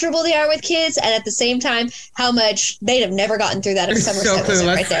comfortable they are with kids, and at the same time how much they'd have never gotten through that if Somerset wasn't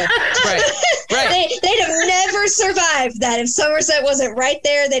right there. Right. They'd have never survived that if Somerset wasn't right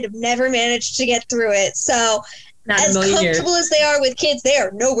there. They'd have never managed to get through it. So Not as comfortable years. as they are with kids, they are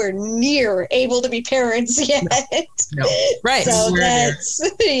nowhere near able to be parents yet. No. Right. So that's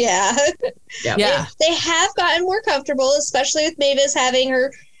They have gotten more comfortable, especially with Mavis having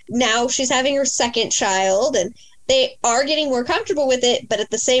her. Now she's having her second child, and they are getting more comfortable with it. But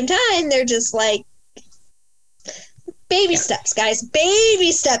at the same time, they're just like baby steps, guys.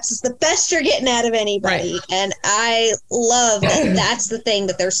 Baby steps is the best you're getting out of anybody, and I love that. That's the thing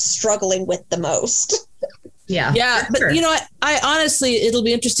that they're struggling with the most. Yeah. But sure. you know, I honestly, it'll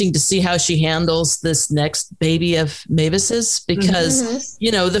be interesting to see how she handles this next baby of Mavis's, because, you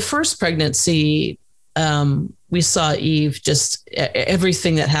know, the first pregnancy, we saw Eve just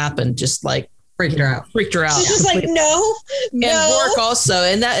everything that happened, just like freaked her out. She's just like, no. And Rourke also.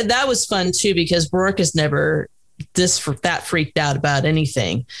 And that was fun too, because Rourke is never that freaked out about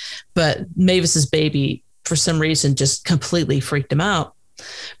anything, but Mavis's baby, for some reason, just completely freaked him out.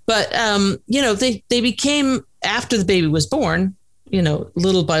 But, you know, they became, after the baby was born, you know,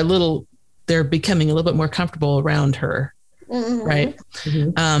 little by little, they're becoming a little bit more comfortable around her. Right.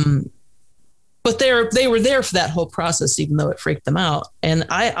 But they were there for that whole process, even though it freaked them out. And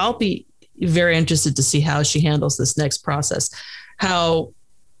I'll be very interested to see how she handles this next process, how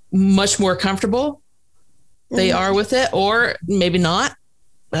much more comfortable they are with it, or maybe not.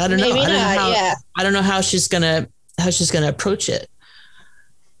 I don't know. I don't know how she's gonna approach it.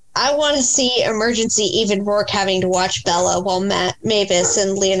 I want to see emergency even Rourke having to watch Bella while Mavis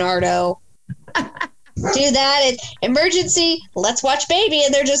and Leonardo do that. And emergency, let's watch baby.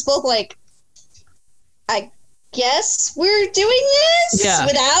 And they're just both like, I guess we're doing this I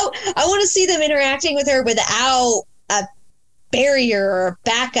want to see them interacting with her without a barrier or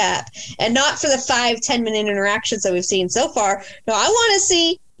backup, and not for the 5-10 minute interactions that we've seen so far. No, I want to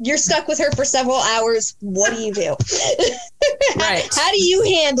see, you're stuck with her for several hours. What do you do? Right. How do you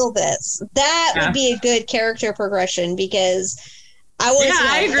handle this? That would be a good character progression, because I want to see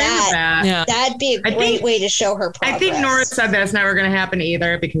I agree with that. Yeah. That'd be a great way to show her progress. I think Nora said that's never going to happen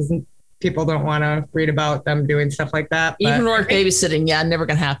either, because people don't want to read about them doing stuff like that. But even Rourke babysitting, never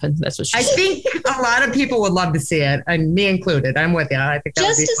going to happen. That's what she said. I think a lot of people would love to see it, and me included. I'm with you. I think that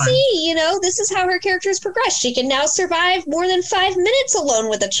just would be to fun. see, you know, this is how her character has progressed. She can now survive more than 5 minutes alone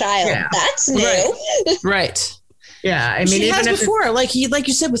with a child. Yeah. That's new. Right. Yeah, I mean, she even has if before, like you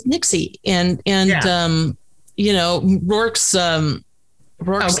said with Nixie, and you know, Rourke's cousin.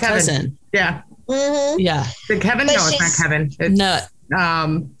 Yeah. Yeah. The Kevin? But No, it's not Kevin. It's,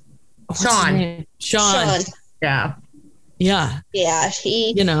 Sean. Sean. Yeah. Yeah. Yeah,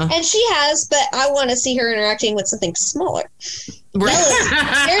 he, you know, and she has, but I want to see her interacting with something smaller. Right.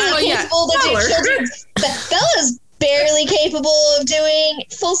 Bella's barely capable to do children. Bella's barely capable of doing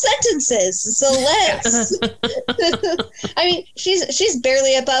full sentences. So let's. I mean, she's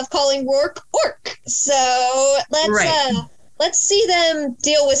barely above calling Rourke orc. So let's see them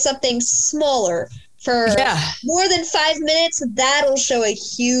deal with something smaller for more than 5 minutes. That'll show a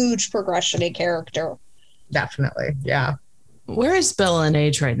huge progression in character. Definitely. Yeah. Where is Bella in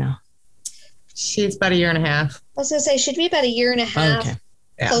age right now? She's about 1.5 years. I was going to say, she'd be about 1.5 years. Okay.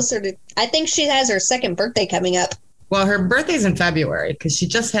 Closer to, I think she has her second birthday coming up. Well, her birthday's in February, because she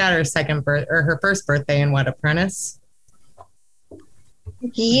just had her her first birthday in Apprentice?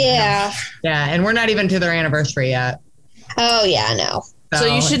 Yeah. Yeah, and we're not even to their anniversary yet. Oh, yeah, I know. So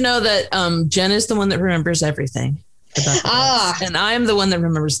you should know that Jen is the one that remembers everything. And I am the one that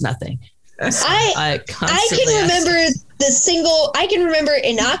remembers nothing. So I can remember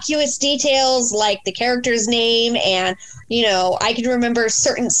innocuous details like the character's name, and you know, I can remember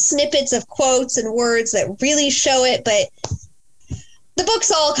certain snippets of quotes and words that really show it, but the book's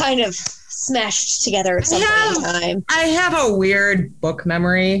all kind of smashed together at some point in time. I have a weird book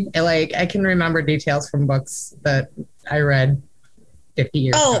memory. Like, I can remember details from books that I read 50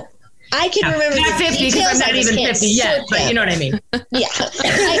 years ago. I can remember not 50, because I'm not even 50 yet, but you know what I mean. Yeah.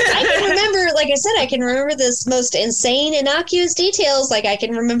 I can remember like like I said, I can remember this most insane, innocuous details. Like I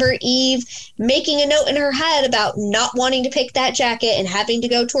can remember Eve making a note in her head about not wanting to pick that jacket and having to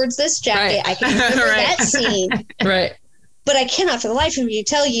go towards this jacket. Right. I can remember that scene. Right. But I cannot for the life of me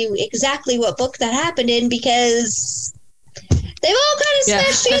tell you exactly what book that happened in because they've all kind of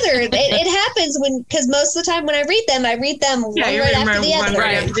smashed together. It happens because most of the time when I read them one right after the other.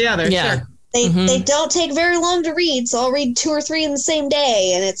 Right after the other. Yeah. Sure. They don't take very long to read, so I'll read 2 or 3 in the same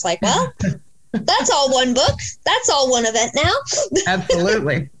day, and it's like, well, that's all one book. That's all one event now.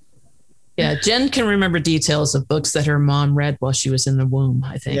 Absolutely. Yeah, Jen can remember details of books that her mom read while she was in the womb,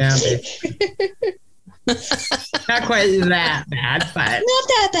 I think. Yeah. Not quite that bad, but Not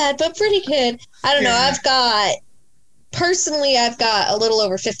that bad, but pretty good. I don't know. I've got a little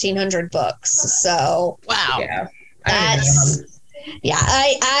over 1,500 books, so Wow. yeah.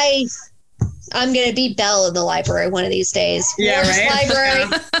 I'm gonna be Belle in the library one of these days. Yeah,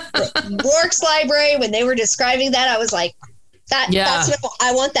 Rourke's library. When they were describing that, I was like, that's what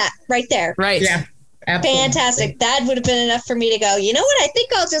I want. That right there. Right. Yeah. Absolutely. Fantastic. That would have been enough for me to go, you know what? I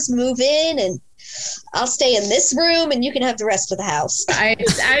think I'll just move in and I'll stay in this room and you can have the rest of the house. I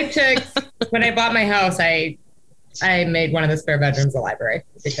took, when I bought my house, I made one of the spare bedrooms a library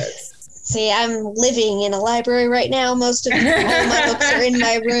because. See, I'm living in a library right now. Most of all my books are in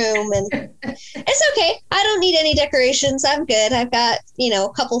my room and it's okay. I don't need any decorations. I'm good. I've got, a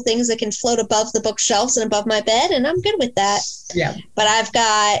couple things that can float above the bookshelves and above my bed and I'm good with that. Yeah. But I've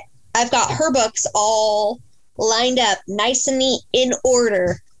got her books all lined up nice and neat in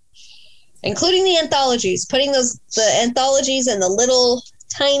order, including the anthologies, putting the anthologies and the little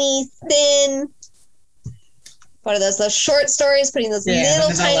tiny thin, what are those short stories, putting those little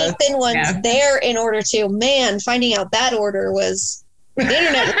tiny thin ones there in order to, man, finding out that order was the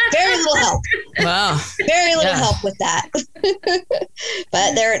internet, very little help. Wow. Very little help with that.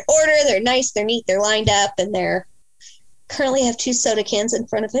 But they're in order, they're nice, they're neat, they're lined up, and they're currently have 2 soda cans in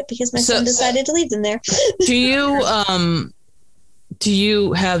front of it because my son decided to leave them there. Do you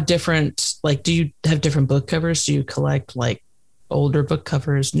have different book covers? Do you collect like older book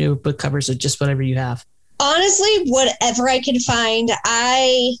covers, new book covers, or just whatever you have? Honestly, whatever I can find.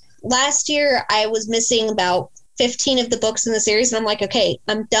 Last year I was missing about 15 of the books in the series and I'm like, okay,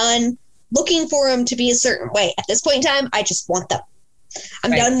 I'm done looking for them to be a certain way. At this point in time, I just want them.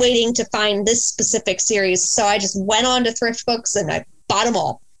 I'm done waiting to find this specific series. So I just went on to Thrift Books and I bought them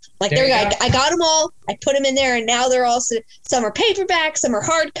all. Like, there we go. I got them all. I put them in there and now they're all, some are paperback, some are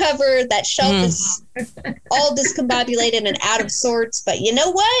hardcover. That shelf is all discombobulated and out of sorts. But you know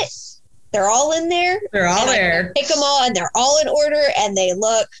what? They're all in there. They're all there. Pick them all and they're all in order and they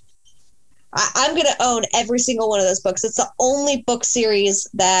look. I'm going to own every single one of those books. It's the only book series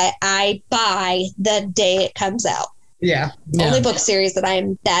that I buy the day it comes out. Yeah. Only book series that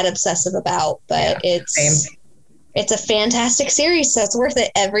I'm that obsessive about, but it's a fantastic series, so it's worth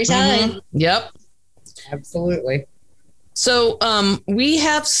it every time. Mm-hmm. Yep. Absolutely. So we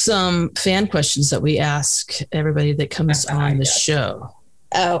have some fan questions that we ask everybody that comes on the show.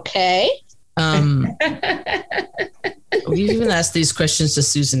 Okay. We've even asked these questions to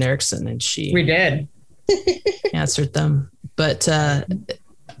Susan Erickson and we did answered them, but they're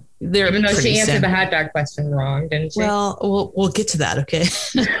even though she answered the hot dog question wrong, didn't she? Well, we'll get to that. Okay.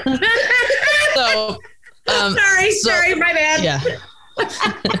 So, sorry, my bad. Yeah.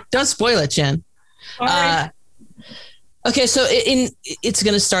 Don't spoil it, Jen. Okay. So it's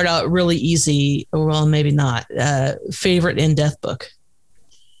going to start out really easy. Well, maybe not. Favorite in-depth book.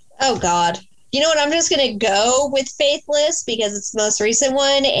 Oh God. You know what? I'm just going to go with Faithless because it's the most recent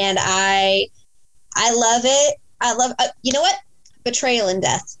one. And I love it. I love, you know what? Betrayal and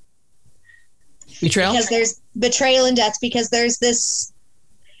Death. Betrayal? Because there's Betrayal and Death because there's this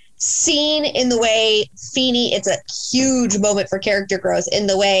scene in the way Feeney, it's a huge moment for character growth in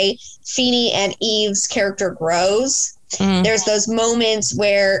the way Feeney and Eve's character grows. Mm. There's those moments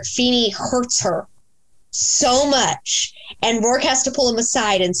where Feeney hurts her so much and Rourke has to pull him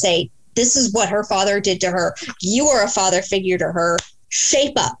aside and say, this is what her father did to her. You are a father figure to her.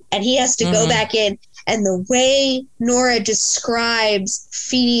 Shape up. And he has to go back in. And the way Nora describes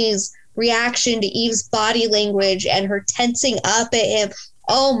Feeney's reaction to Eve's body language and her tensing up at him,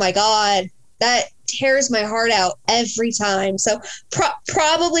 oh my God, that tears my heart out every time. So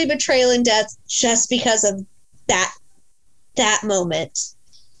probably Betrayal and Death just because of that moment.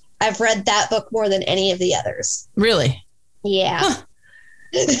 I've read that book more than any of the others. Really? Yeah. Huh.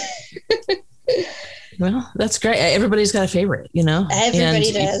 Well, that's great. Everybody's got a favorite,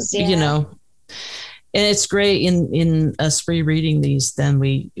 Everybody does, yeah. And it's great in us rereading these, then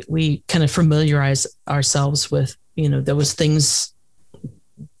we kind of familiarize ourselves with, those things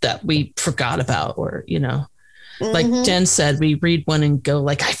that we forgot about, or, you know, like Jen said, we read one and go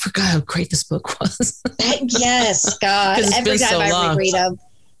like, I forgot how great this book was. Yes, God. Every time I reread them.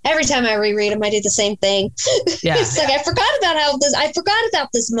 Every time I reread them, I do the same thing. Yeah. It's like, I forgot about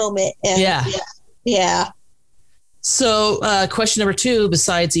this moment. And yeah. So, question number 2,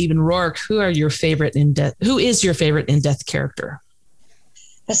 besides Eve and Roarke, who is your favorite in-death character?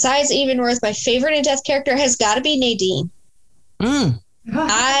 Besides Eve and Roarke, my favorite in-death character has got to be Nadine.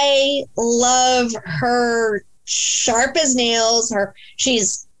 I love her, sharp as nails.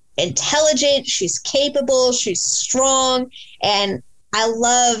 She's intelligent, she's capable, she's strong, and I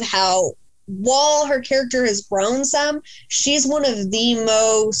love how, while her character has grown some, she's one of the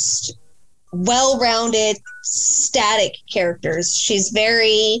most well-rounded, static characters. She's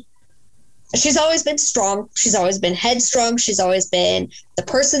always been strong. She's always been headstrong. She's always been the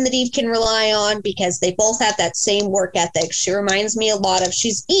person that Eve can rely on because they both have that same work ethic. She reminds me a lot of,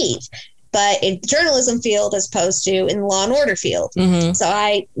 she's Eve, but in the journalism field as opposed to in the Law and Order field.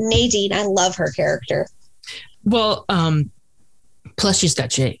 So Nadine, I love her character. Well, plus she's got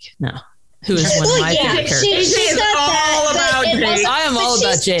Jake now, who is one of my favorite characters. She's all about Jake. I am all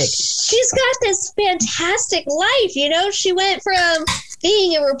about Jake. She's got this fantastic life. You know, she went from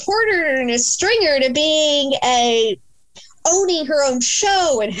being a reporter and a stringer to owning her own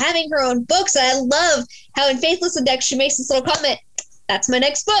show and having her own books. And I love how in Faithless Index she makes this little comment, that's my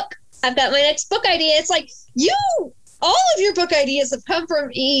next book. I've got my next book idea. It's like, all of your book ideas have come from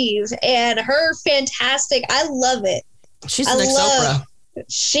Eve, and her fantastic. I love it. She's the next Oprah.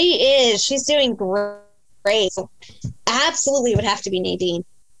 She is. She's doing great. Absolutely would have to be Nadine.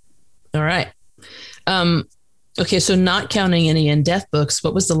 All right. Okay, so not counting any in-death books,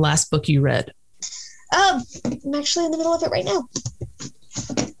 what was the last book you read? I'm actually in the middle of it right now.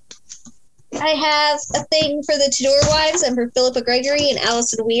 I have a thing for the Tudor Wives and for Philippa Gregory and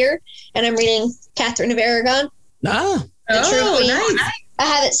Alison Weir, and I'm reading Catherine of Aragon. Nice. I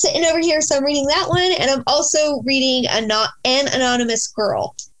have it sitting over here, so I'm reading that one, and I'm also reading An Anonymous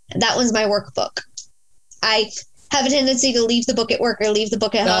Girl. That one's my workbook. I have a tendency to leave the book at work or leave the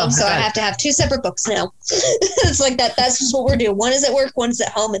book at home, so I have to have 2 separate books now. It's like that. That's just what we're doing. One is at work, one is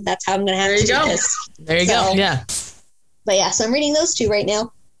at home, and that's how I'm going to have to do this. There you go. Yeah. But yeah, so I'm reading those 2 right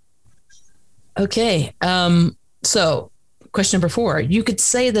now. Okay. So question number 4. You could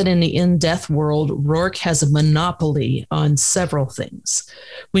say that in the in-death world, Roarke has a monopoly on several things.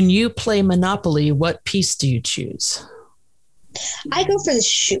 When you play Monopoly, what piece do you choose? I go for the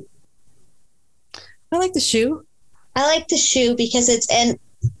shoe. I like the shoe. I like the shoe because it's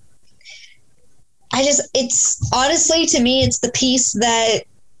honestly, to me, it's the piece that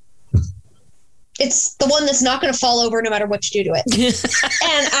it's the one that's not going to fall over no matter what you do to it.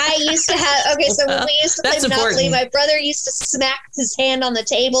 And I used to have, so when we used to play Monopoly, my brother used to smack his hand on the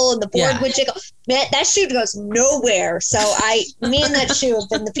table and the board would jiggle. Man, that shoe goes nowhere. So me and that shoe have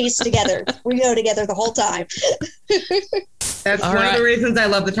been the piece together. We go together the whole time. That's one of the reasons I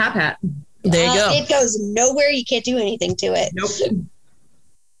love the top hat. There you go. It goes nowhere. You can't do anything to it. Nope.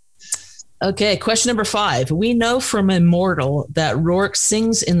 Okay, question number 5. We know from Immortal that Roarke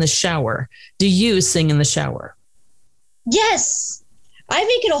sings in the shower. Do you sing in the shower? Yes. I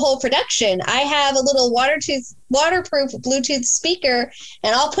make it a whole production. I have a little waterproof Bluetooth speaker,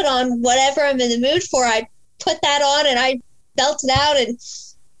 and I'll put on whatever I'm in the mood for. I put that on and I belt it out, and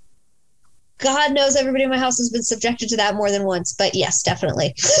God knows everybody in my house has been subjected to that more than once, but yes,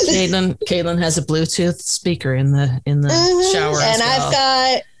 definitely. Caitlin has a Bluetooth speaker in the shower as and well. I've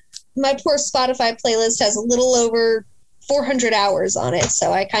got my poor Spotify playlist has a little over 400 hours on it,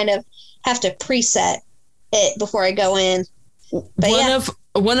 so I kind of have to preset it before I go in. But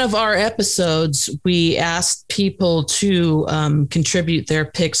one of our episodes, we asked people to contribute their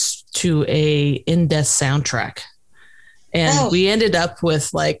picks to a in-death soundtrack. And we ended up with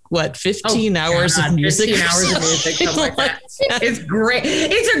 15 hours of music. 15 hours of music, something like that. It's great.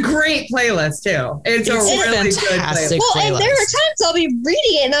 It's a great playlist too. It's a really good playlist. Well, and there are times I'll be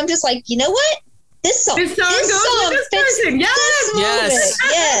reading it and I'm just like, you know what? This song goes with this person. Yes.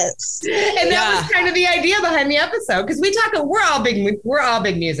 And that was kind of the idea behind the episode, because we're all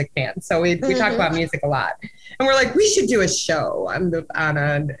big music fans, so we talk about music a lot, and we're like, we should do a show on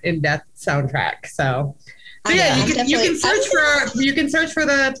an in-depth soundtrack. So you can search for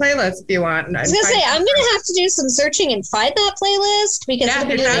the playlist if you want. I was gonna say I'm gonna have to do some searching and find that playlist because it'll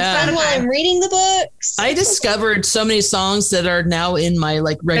be really fun while I'm reading the books. I discovered so many songs that are now in my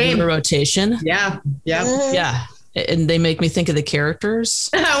regular rotation. Yeah. And they make me think of the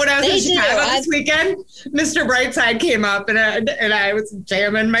characters. When I was in Chicago this weekend, Mr. Brightside came up and I was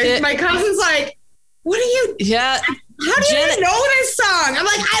jamming. My cousin's like, what are you? Yeah. How do you even know this song? I'm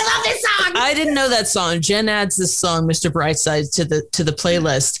like, I I didn't know that song. Jen adds this song, Mr. Brightside, to the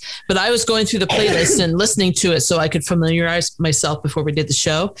playlist. But I was going through the playlist and listening to it so I could familiarize myself before we did the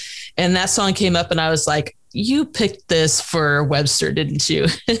show. And that song came up, and I was like, "You picked this for Webster, didn't you?"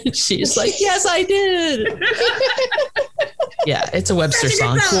 She's like, "Yes, I did." Yeah, it's a Webster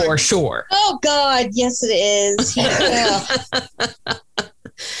song for sure. Oh God, yes, it is. Yeah.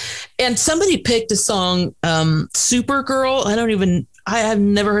 And somebody picked a song, Supergirl. I have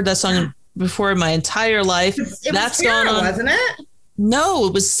never heard that song before in my entire life. That's gone on, wasn't it? No,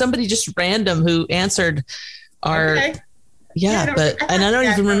 it was somebody just random who answered our. Okay. Yeah, I don't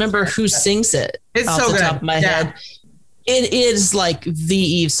even remember who sings it. It's off so the good. Top of my head. It is like the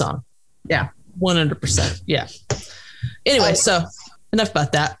Eve song. Yeah, 100%. Yeah. Anyway, so enough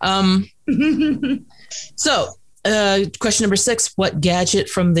about that. So. Question number 6, what gadget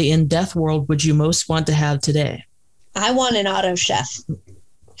from the In Death world would you most want to have today? I want an auto chef.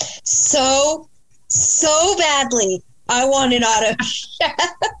 So badly. I want an auto chef.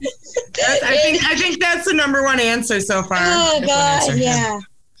 I think that's the number one answer so far. Oh God, yeah.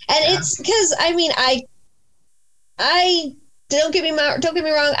 And it's because I don't get me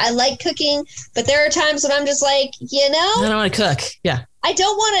wrong. I like cooking, but there are times when I'm just like, I don't want to cook. Yeah. I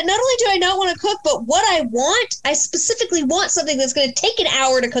don't want to, not only do I not want to cook, but what I specifically want something that's going to take an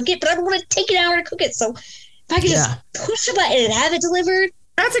hour to cook it, but I don't want to take an hour to cook it. So if I could just push a button and have it delivered.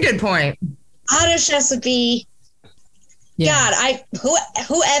 That's a good point. Auto chefs would be, God,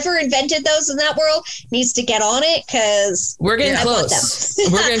 whoever invented those in that world needs to get on it because we're getting close.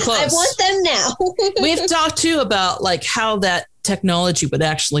 We're getting close. I want them now. We've talked too about like how that technology would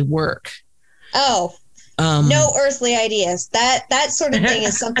actually work. Oh, no earthly ideas. That sort of thing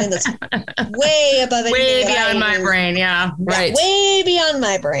is something that's way above it. Way beyond my brain. Yeah. Right. Way beyond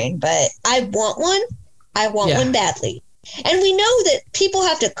my brain. But I want one. I want one badly. And we know that people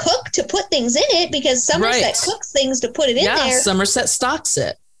have to cook to put things in it because Somerset cooks things to put it in there. Somerset stocks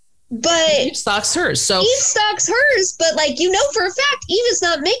it. But Eve stocks hers. So Eve stocks hers, but for a fact, Eve is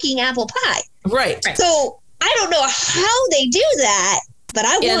not making apple pie. Right. So I don't know how they do that. But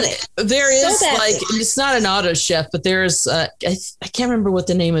I want it. There is it's not an auto chef, but there's, I can't remember what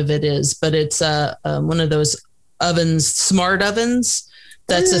the name of it is, but it's one of those ovens, smart ovens.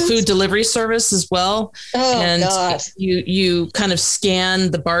 That's a food delivery service as well. Oh, and God. You kind of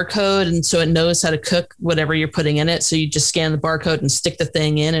scan the barcode. And so it knows how to cook whatever you're putting in it. So you just scan the barcode and stick the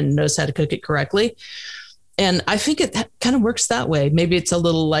thing in and it knows how to cook it correctly. And I think it kind of works that way. Maybe it's a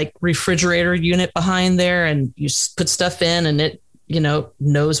little like refrigerator unit behind there and you put stuff in and it,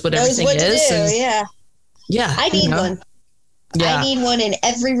 knows what everything is. Yeah. I need one. Yeah. I need one in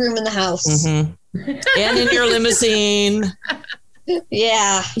every room in the house. Mm-hmm. And in your limousine.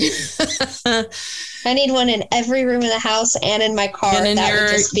 Yeah. I need one in every room in the house and in my car. And in that your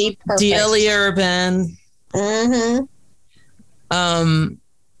would just be perfect. Daily Urban. Mm-hmm.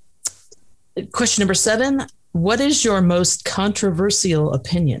 Question number 7. What is your most controversial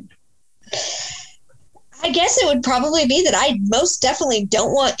opinion? I guess it would probably be that I most definitely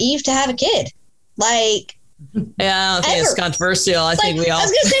don't want Eve to have a kid. Like, yeah, I don't think it's controversial. I think we all. I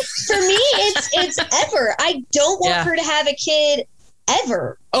was gonna say, for me, it's ever. I don't want her to have a kid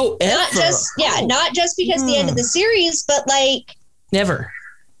ever. Oh, ever. Not just because the end of the series, but like never.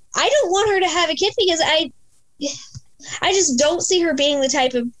 I don't want her to have a kid because I just don't see her being the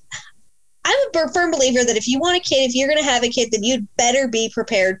type of. I'm a firm believer that if you want a kid, if you're going to have a kid, then you'd better be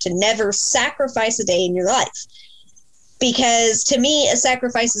prepared to never sacrifice a day in your life. Because to me, a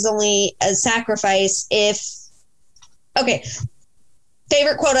sacrifice is only a sacrifice if... Okay,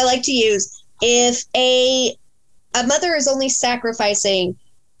 favorite quote I like to use. If a mother is only sacrificing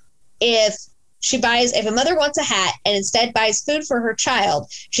if a mother wants a hat and instead buys food for her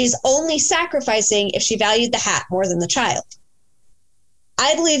child, she's only sacrificing if she valued the hat more than the child.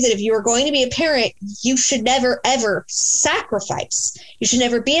 I believe that if you are going to be a parent, you should never, ever sacrifice. You should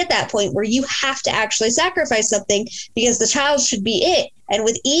never be at that point where you have to actually sacrifice something because the child should be it. And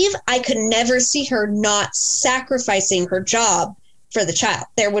with Eve, I could never see her not sacrificing her job for the child.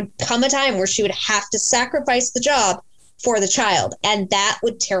 There would come a time where she would have to sacrifice the job for the child, and that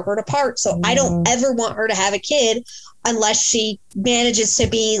would tear her apart. So I don't ever want her to have a kid unless she manages to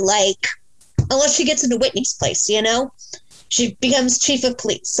be unless she gets into Whitney's place, She becomes chief of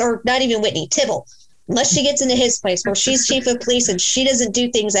police, or not even Whitney, Tibble. Unless she gets into his place where she's chief of police and she doesn't do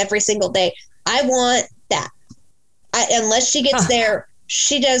things every single day. I want that. Unless she gets there,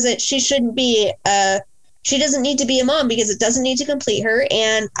 she doesn't. She shouldn't be. She doesn't need to be a mom because it doesn't need to complete her.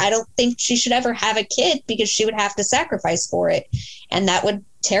 And I don't think she should ever have a kid because she would have to sacrifice for it, and that would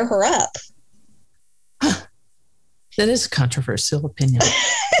tear her up. That is a controversial opinion.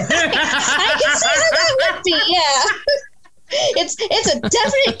 I can see how that would be. Yeah. It's a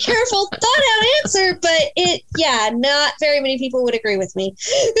definite, careful, thought out answer, but not very many people would agree with me.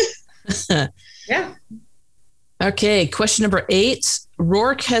 Yeah. Okay, question number 8.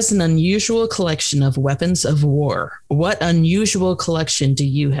 Rourke has an unusual collection of weapons of war. What unusual collection do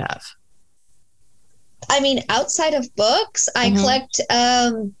you have? I mean, outside of books, I collect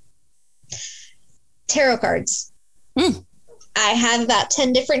tarot cards. I have about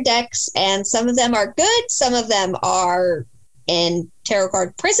 10 different decks, and some of them are good. Some of them are in tarot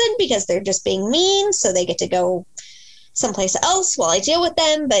card prison because they're just being mean, so they get to go someplace else while I deal with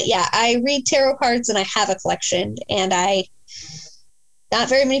them. But yeah, I read tarot cards and I have a collection, and not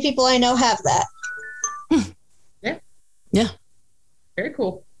very many people I know have that. Yeah. Very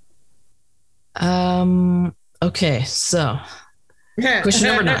cool. Okay, so question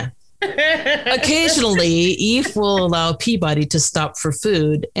number 9. Occasionally, Eve will allow Peabody to stop for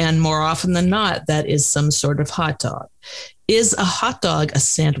food, and more often than not, that is some sort of hot dog. Is a hot dog a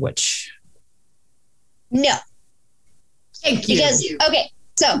sandwich? No. Thank you. Because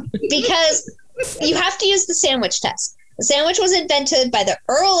you have to use the sandwich test. The sandwich was invented by the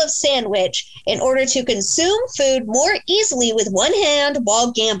Earl of Sandwich in order to consume food more easily with one hand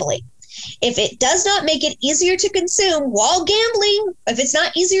while gambling. If it does not make it easier to consume while gambling, if it's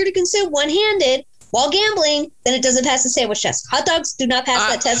not easier to consume one-handed while gambling, then it doesn't pass the sandwich test. Hot dogs do not pass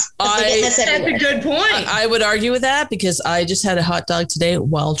that test because they get mess everywhere. That's a good point. I would argue with that because I just had a hot dog today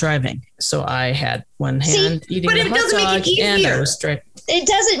while driving. So I had one hand eating the hot dog and I was driving. It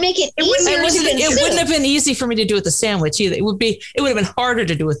doesn't make it easier to consume. It wouldn't have been easy for me to do with the sandwich either. It would have been harder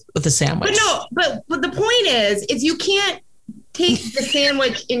to do with the sandwich. But the point is you can't take the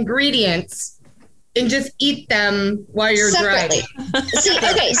sandwich ingredients and just eat them while you're separately. driving. See,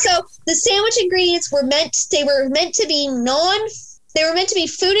 okay, so the sandwich ingredients were meant to be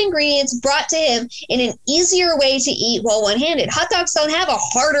food ingredients brought to him in an easier way to eat while one-handed. Hot dogs don't have a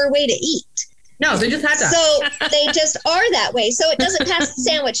harder way to eat. No, they're just hot dogs. So they just are that way. So it doesn't pass the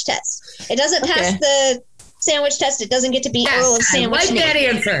sandwich test. It doesn't pass the sandwich test. It doesn't get to be Earl of Sandwich. I like that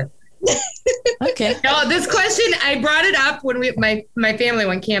answer. Okay. No, this question, I brought it up when my family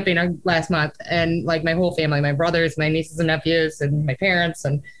went camping last month, and like my whole family, my brothers, my nieces and nephews, and my parents,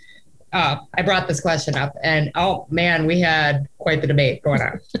 and I brought this question up, and oh man, we had quite the debate going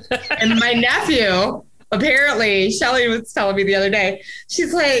on. And my nephew, apparently, Shelly was telling me the other day,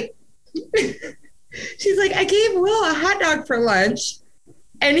 she's like, I gave Will a hot dog for lunch.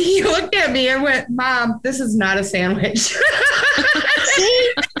 And he looked at me and went, "Mom, this is not a sandwich."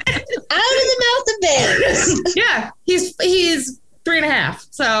 See? Out of the mouth of babes. Yeah, he's 3.5.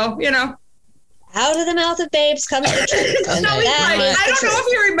 So, Out of the mouth of babes comes the truth. So I don't know if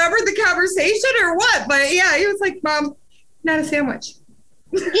he remembered the conversation or what, but yeah, he was like, "Mom, not a sandwich."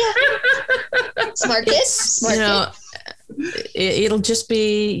 Yeah. Smart kid. Smart kid. It'll just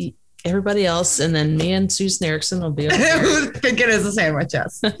be everybody else, and then me and Susan Erickson will be over here. Who could get as a sandwich,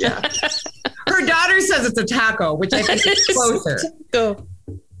 yes. Yeah. Her daughter says it's a taco, which I think is closer. Go.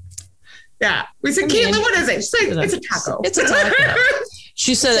 Yeah. We said, Caitlin, what is it? She's like, it's a taco. It's a taco.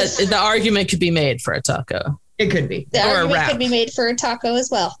 She said that the argument could be made for a taco. It could be. The argument could be made for a taco as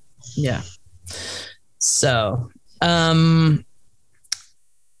well. Yeah. So, question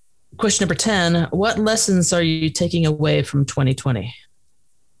number 10. What lessons are you taking away from 2020?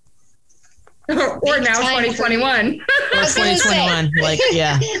 Or now 2021. Or 2021.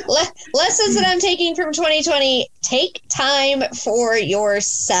 Lessons that I'm taking from 2020, take time for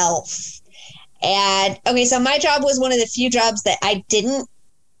yourself. And okay, so my job was one of the few jobs that I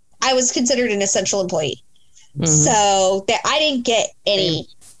was considered an essential employee. Mm-hmm. So that I didn't get any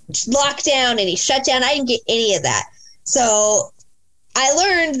lockdown, any shutdown. I didn't get any of that. So I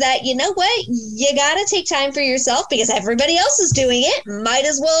learned that, you know what? You got to take time for yourself because everybody else is doing it. Might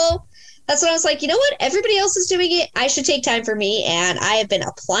as well. That's when I was like, you know what? Everybody else is doing it. I should take time for me. And I have been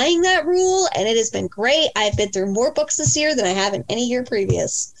applying that rule, and it has been great. I've been through more books this year than I have in any year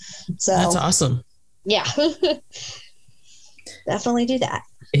previous. So that's awesome. Yeah. Definitely do that.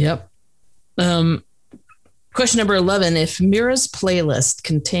 Yep. Question number 11. If Mira's playlist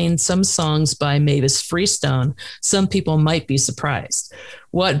contains some songs by Mavis Freestone, some people might be surprised.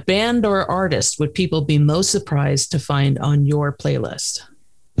 What band or artist would people be most surprised to find on your playlist?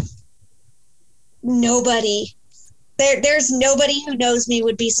 Nobody. There's nobody who knows me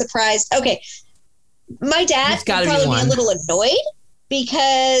would be surprised. Okay. My dad would probably be a little annoyed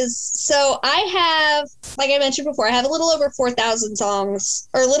because I have, like I mentioned before, I have a little over 4,000 songs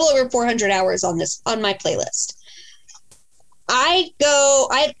or a little over 400 hours on my playlist. I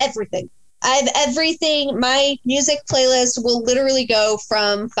have everything. I have everything. My music playlist will literally go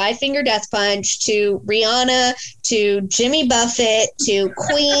from Five Finger Death Punch to Rihanna to Jimmy Buffett to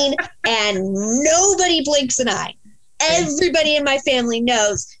Queen, and nobody blinks an eye. Everybody in my family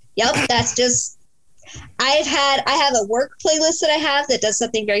knows. Yep, that's just. I have a work playlist that I have that does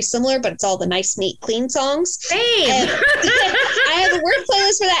something very similar, but it's all the nice, neat, clean songs. Same. I have a work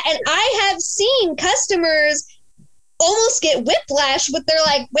playlist for that, and I have seen customers almost get whiplash, but they're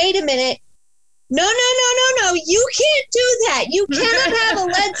like, "Wait a minute, no, you can't do that. You cannot have a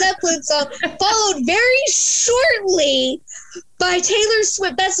Led Zeppelin song followed very shortly by Taylor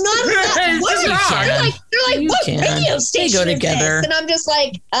Swift. That's not what they're like. What radio station go together. is this?" And I'm just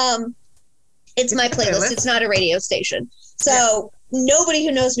like, it's my playlist. It's not a radio station. So nobody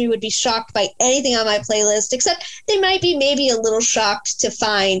who knows me would be shocked by anything on my playlist, except they might be maybe a little shocked to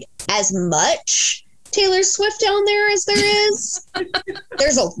find as much Taylor Swift down there as there is.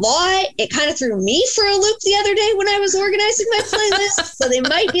 There's a lot. It kind of threw me for a loop the other day when I was organizing my playlist. So they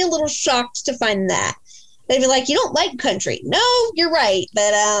might be a little shocked to find that. They'd be like, "You don't like country." No, you're right.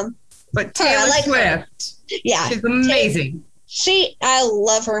 But Taylor Swift. Her. Yeah. She's amazing. I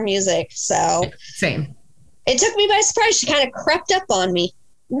love her music. So same. It took me by surprise. She kind of crept up on me.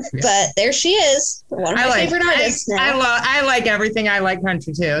 But there she is, one of my favorite artists now. I like everything. I like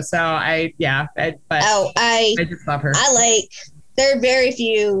country too. So I just love her. There are very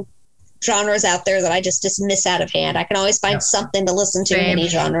few genres out there that I just dismiss out of hand. I can always find something to listen to in any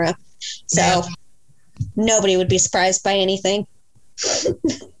genre. So nobody would be surprised by anything.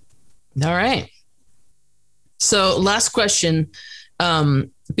 All right. So last question,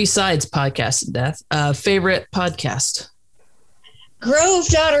 besides Podcast and Death, favorite podcast? Grove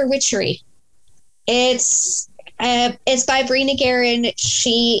Daughter Witchery. It's by Brina Guerin.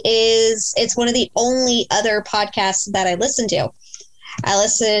 It's one of the only other podcasts that I listen to. I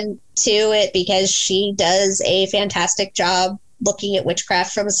listen to it because she does a fantastic job looking at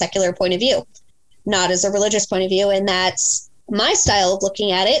witchcraft from a secular point of view, not as a religious point of view. And that's my style of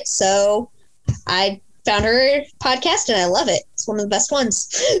looking at it. So I found her podcast and I love it. It's one of the best ones.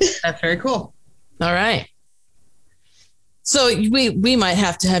 That's very cool. All right. So we might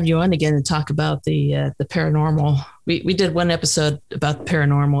have to have you on again and talk about the paranormal. We did one episode about the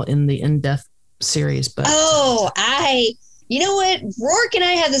paranormal in the In-Depth series, but you know what? Rourke and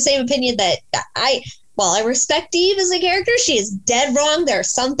I have the same opinion that while I respect Eve as a character, she is dead wrong. There are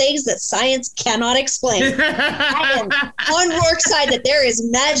some things that science cannot explain. I am on Rourke's side that there is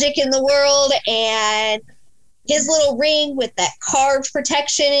magic in the world, and his little ring with that carved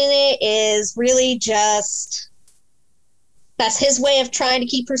protection in it is really just... That's his way of trying to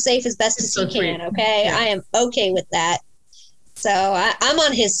keep her safe as best as he can, okay? Yeah. I am okay with that. So I'm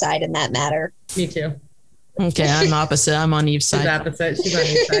on his side in that matter. Me too. Okay, I'm opposite. I'm on Eve's side. She's opposite. She's on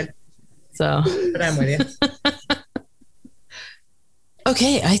Eve's side. So, but I'm with you.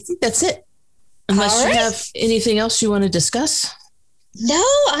 Okay, I think that's it. Unless you have anything else you want to discuss. No,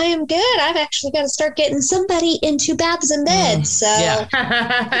 I am good. I've actually got to start getting somebody into baths and beds. So yeah.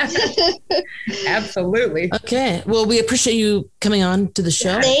 Absolutely. Okay. Well, we appreciate you coming on to the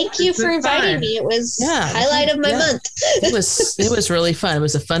show. Thank you for inviting me. It was highlight of my month. It was really fun. It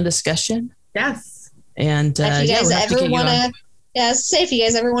was a fun discussion. Yes. And if you guys ever want to, if you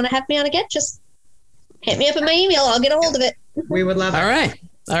guys ever want to have me on again, just hit me up in my email. I'll get a hold of it. We would love it. All right.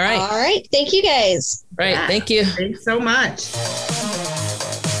 All right. Thank you guys. Right. Yeah. Thank you. Thanks so much.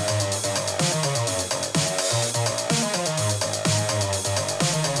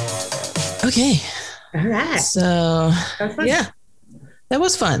 Okay. All right. So, that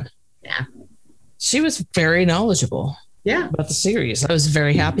was fun. Yeah. She was very knowledgeable. Yeah. About the series. I was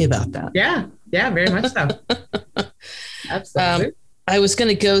very happy about that. Yeah. Yeah, very much so. Absolutely. I was going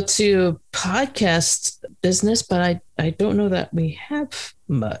to go to podcast business, but I don't know that we have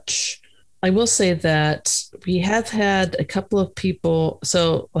much. I will say that we have had a couple of people.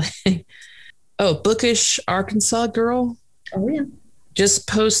 So, Bookish Arkansas Girl. Oh, yeah. Just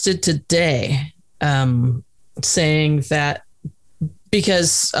posted today saying that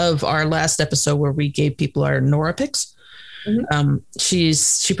because of our last episode where we gave people our Nora picks, she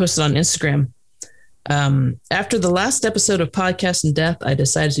posted on Instagram. After the last episode of Podcast and Death, I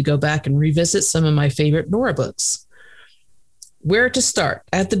decided to go back and revisit some of my favorite Nora books. Where to start?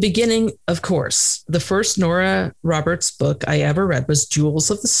 At the beginning, of course, the first Nora Roberts book I ever read was Jewels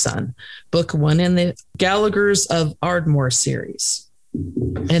of the Sun, book 1 in the Gallagher's of Ardmore series.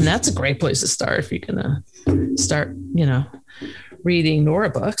 And that's a great place to start if you're going to start, reading Nora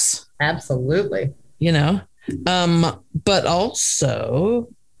books. Absolutely. But also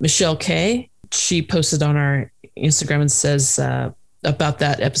Michelle Kay, she posted on our Instagram and says about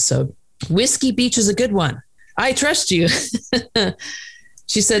that episode. Whiskey Beach is a good one. I trust you.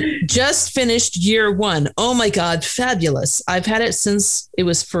 She said, just finished year 1. Oh my God, fabulous. I've had it since it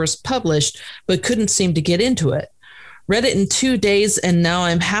was first published, but couldn't seem to get into it. Read it in 2 days, and now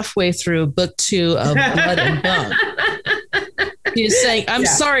I'm halfway through book 2 of Blood and Bone. She's saying, I'm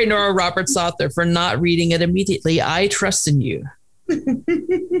sorry, Nora Roberts, author, for not reading it immediately. I trust in you.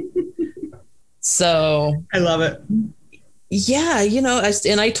 So I love it. Yeah,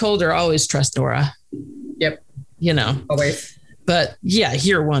 I told her always trust Nora. Yep. Always. But yeah,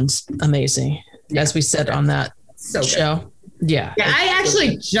 year 1's amazing, as we said on that show. Good. Yeah. Yeah, I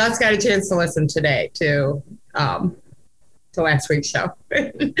actually just got a chance to listen today to last week's show.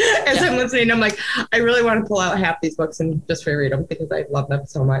 As I'm listening, I'm like, I really want to pull out half these books and just reread them because I love them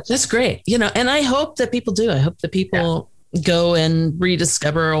so much. That's great. And I hope that people do. I hope that people go and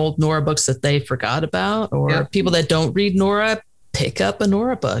rediscover old Nora books that they forgot about, or people that don't read Nora, pick up a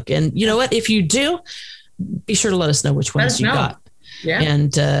Nora book. And you know what? If you do, be sure to let us know which ones you got. Yeah.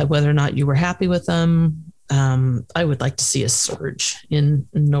 And whether or not you were happy with them. I would like to see a surge in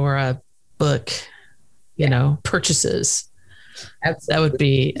Nora book, purchases. Absolutely. That would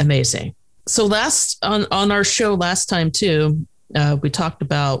be amazing. So on our show last time too, we talked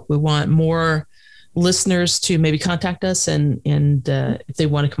about, we want more listeners to maybe contact us and if they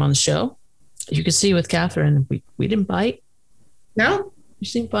want to come on the show. You can see with Catherine, we didn't bite. No. You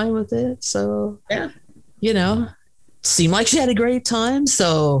seemed fine with it. So seemed like she had a great time.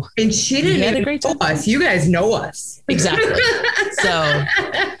 So and she didn't have a great time. Us. You guys know us. Exactly. So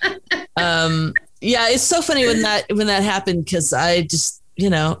it's so funny when that happened, because I just,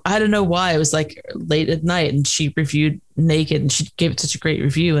 I don't know why. It was like late at night and she reviewed Naked and she gave it such a great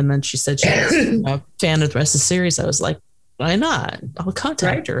review. And then she said she was a fan of the rest of the series. I was like, why not? I'll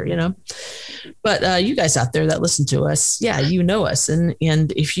contact her, But you guys out there that listen to us, you know us. And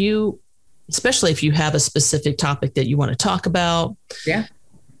if you, especially if you have a specific topic that you want to talk about,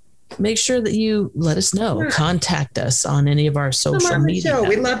 make sure that you let us know. Contact us on any of our social media.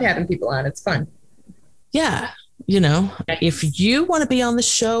 We love having people on. It's fun. Yeah. If you want to be on the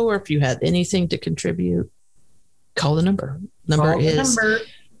show, or if you have anything to contribute, call the number. Number is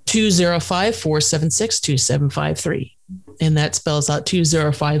 205-476-2753. And that spells out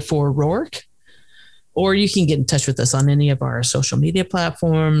 2054 Rourke. Or you can get in touch with us on any of our social media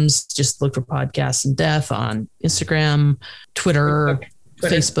platforms. Just look for Podcasts and Death on Instagram, Twitter,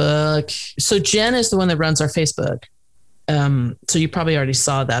 Facebook. So Jen is the one that runs our Facebook. So you probably already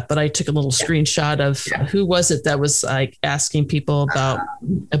saw that, but I took a little screenshot of who was it that was like asking people about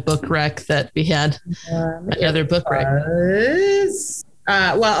a book rec that we had, another book rec.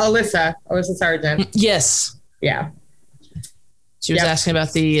 Alyssa Sargent. Yes. Yeah. She was asking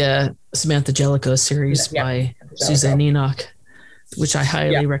about the Samantha Jellicoe series by Suzanne Enoch, which I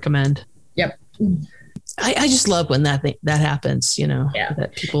highly recommend. Yep. I just love when that happens,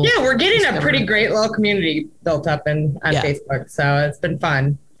 that people. Yeah, we're getting a pretty great little community built up on Facebook. So it's been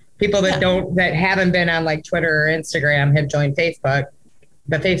fun. People that haven't been on like Twitter or Instagram have joined Facebook,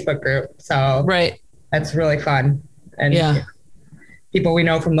 the Facebook group. So that's really fun. And people we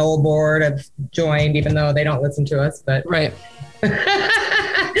know from the old board have joined, even though they don't listen to us, but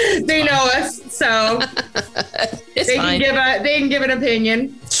they know us, so they can give an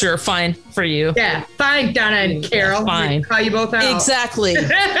opinion. Sure, fine for you. Yeah, fine, Donna and Carol. Fine, call you both out. Exactly.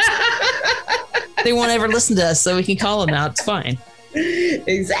 They won't ever listen to us, so we can call them out. It's fine.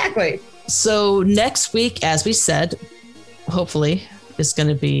 Exactly. So next week, as we said, hopefully, is going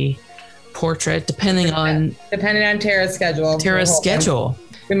to be Portrait, depending on Tara's schedule.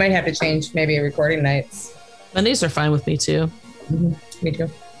 We might have to change maybe recording nights. Mondays are fine with me too. Mm-hmm. Me too.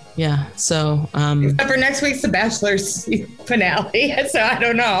 Yeah. So except for next week's The Bachelor's finale. So I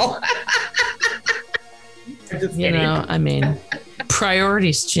don't know. I mean,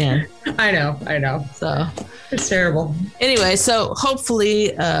 priorities, Jen. I know. So it's terrible. Anyway, so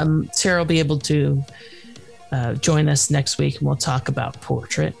hopefully Tara will be able to join us next week, and we'll talk about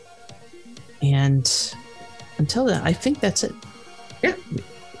Portrait. And until then, I think that's it. Yeah.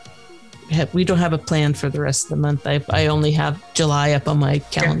 We don't have a plan for the rest of the month. I only have July up on my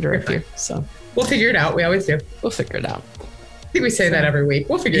calendar up here. So we'll figure it out. We always do. We'll figure it out. I think we say that every week.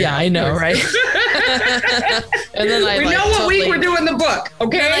 We'll figure it out. Yeah, I know, right? And then we know what week we're doing the book,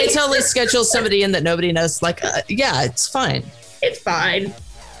 okay? And I totally schedule somebody in that nobody knows. Like, it's fine. It's fine.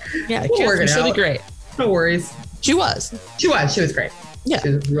 Yeah, she'll be great. No worries. She was great. Yeah. She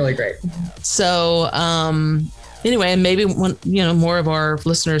was really great. So, anyway, and maybe more of our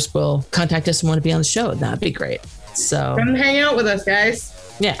listeners will contact us and want to be on the show. And that'd be great. So come hang out with us,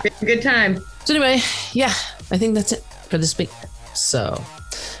 guys. Yeah. It's a good time. So anyway, I think that's it for this week. So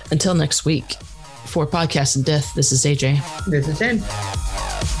Until next week, for Podcast and Death, this is AJ. This is Jen.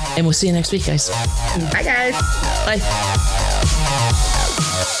 And we'll see you next week, guys. Bye, guys. Bye.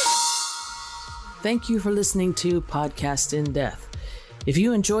 Thank you for listening to Podcast in Death. If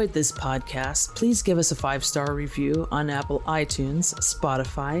you enjoyed this podcast, please give us a 5-star review on Apple iTunes,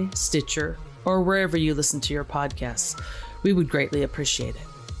 Spotify, Stitcher, or wherever you listen to your podcasts. We would greatly appreciate it.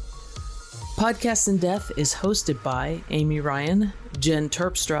 Podcast in Death is hosted by Amy Ryan, Jen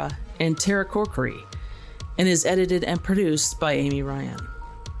Terpstra, and Tara Corkery, and is edited and produced by Amy Ryan.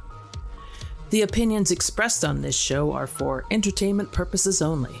 The opinions expressed on this show are for entertainment purposes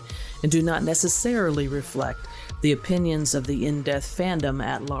only and do not necessarily reflect the opinions of the In Death fandom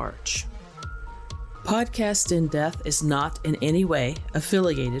at large. Podcast in Death is not in any way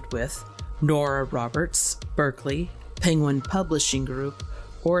affiliated with Nora Roberts, Berkeley, Penguin Publishing Group,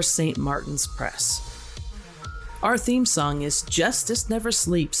 or St. Martin's Press. Our theme song is Justice Never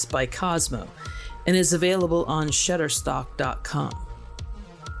Sleeps by Cosmo and is available on Shutterstock.com.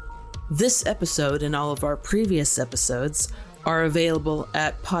 This episode and all of our previous episodes are available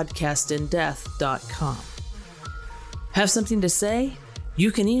at podcastindeath.com. Have something to say?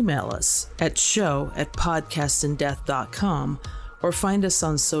 You can email us at show@podcastindeath.com or find us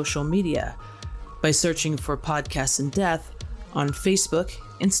on social media by searching for Podcast in Death on Facebook,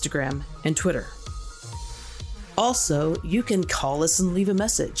 Instagram, and Twitter. Also, you can call us and leave a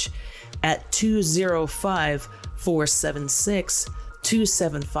message at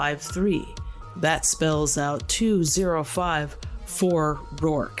 205-476-2753. That spells out 205 for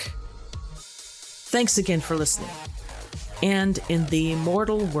Rourke. Thanks again for listening. And in the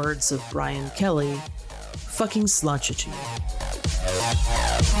immortal words of Brian Kelly, fucking slouch at you.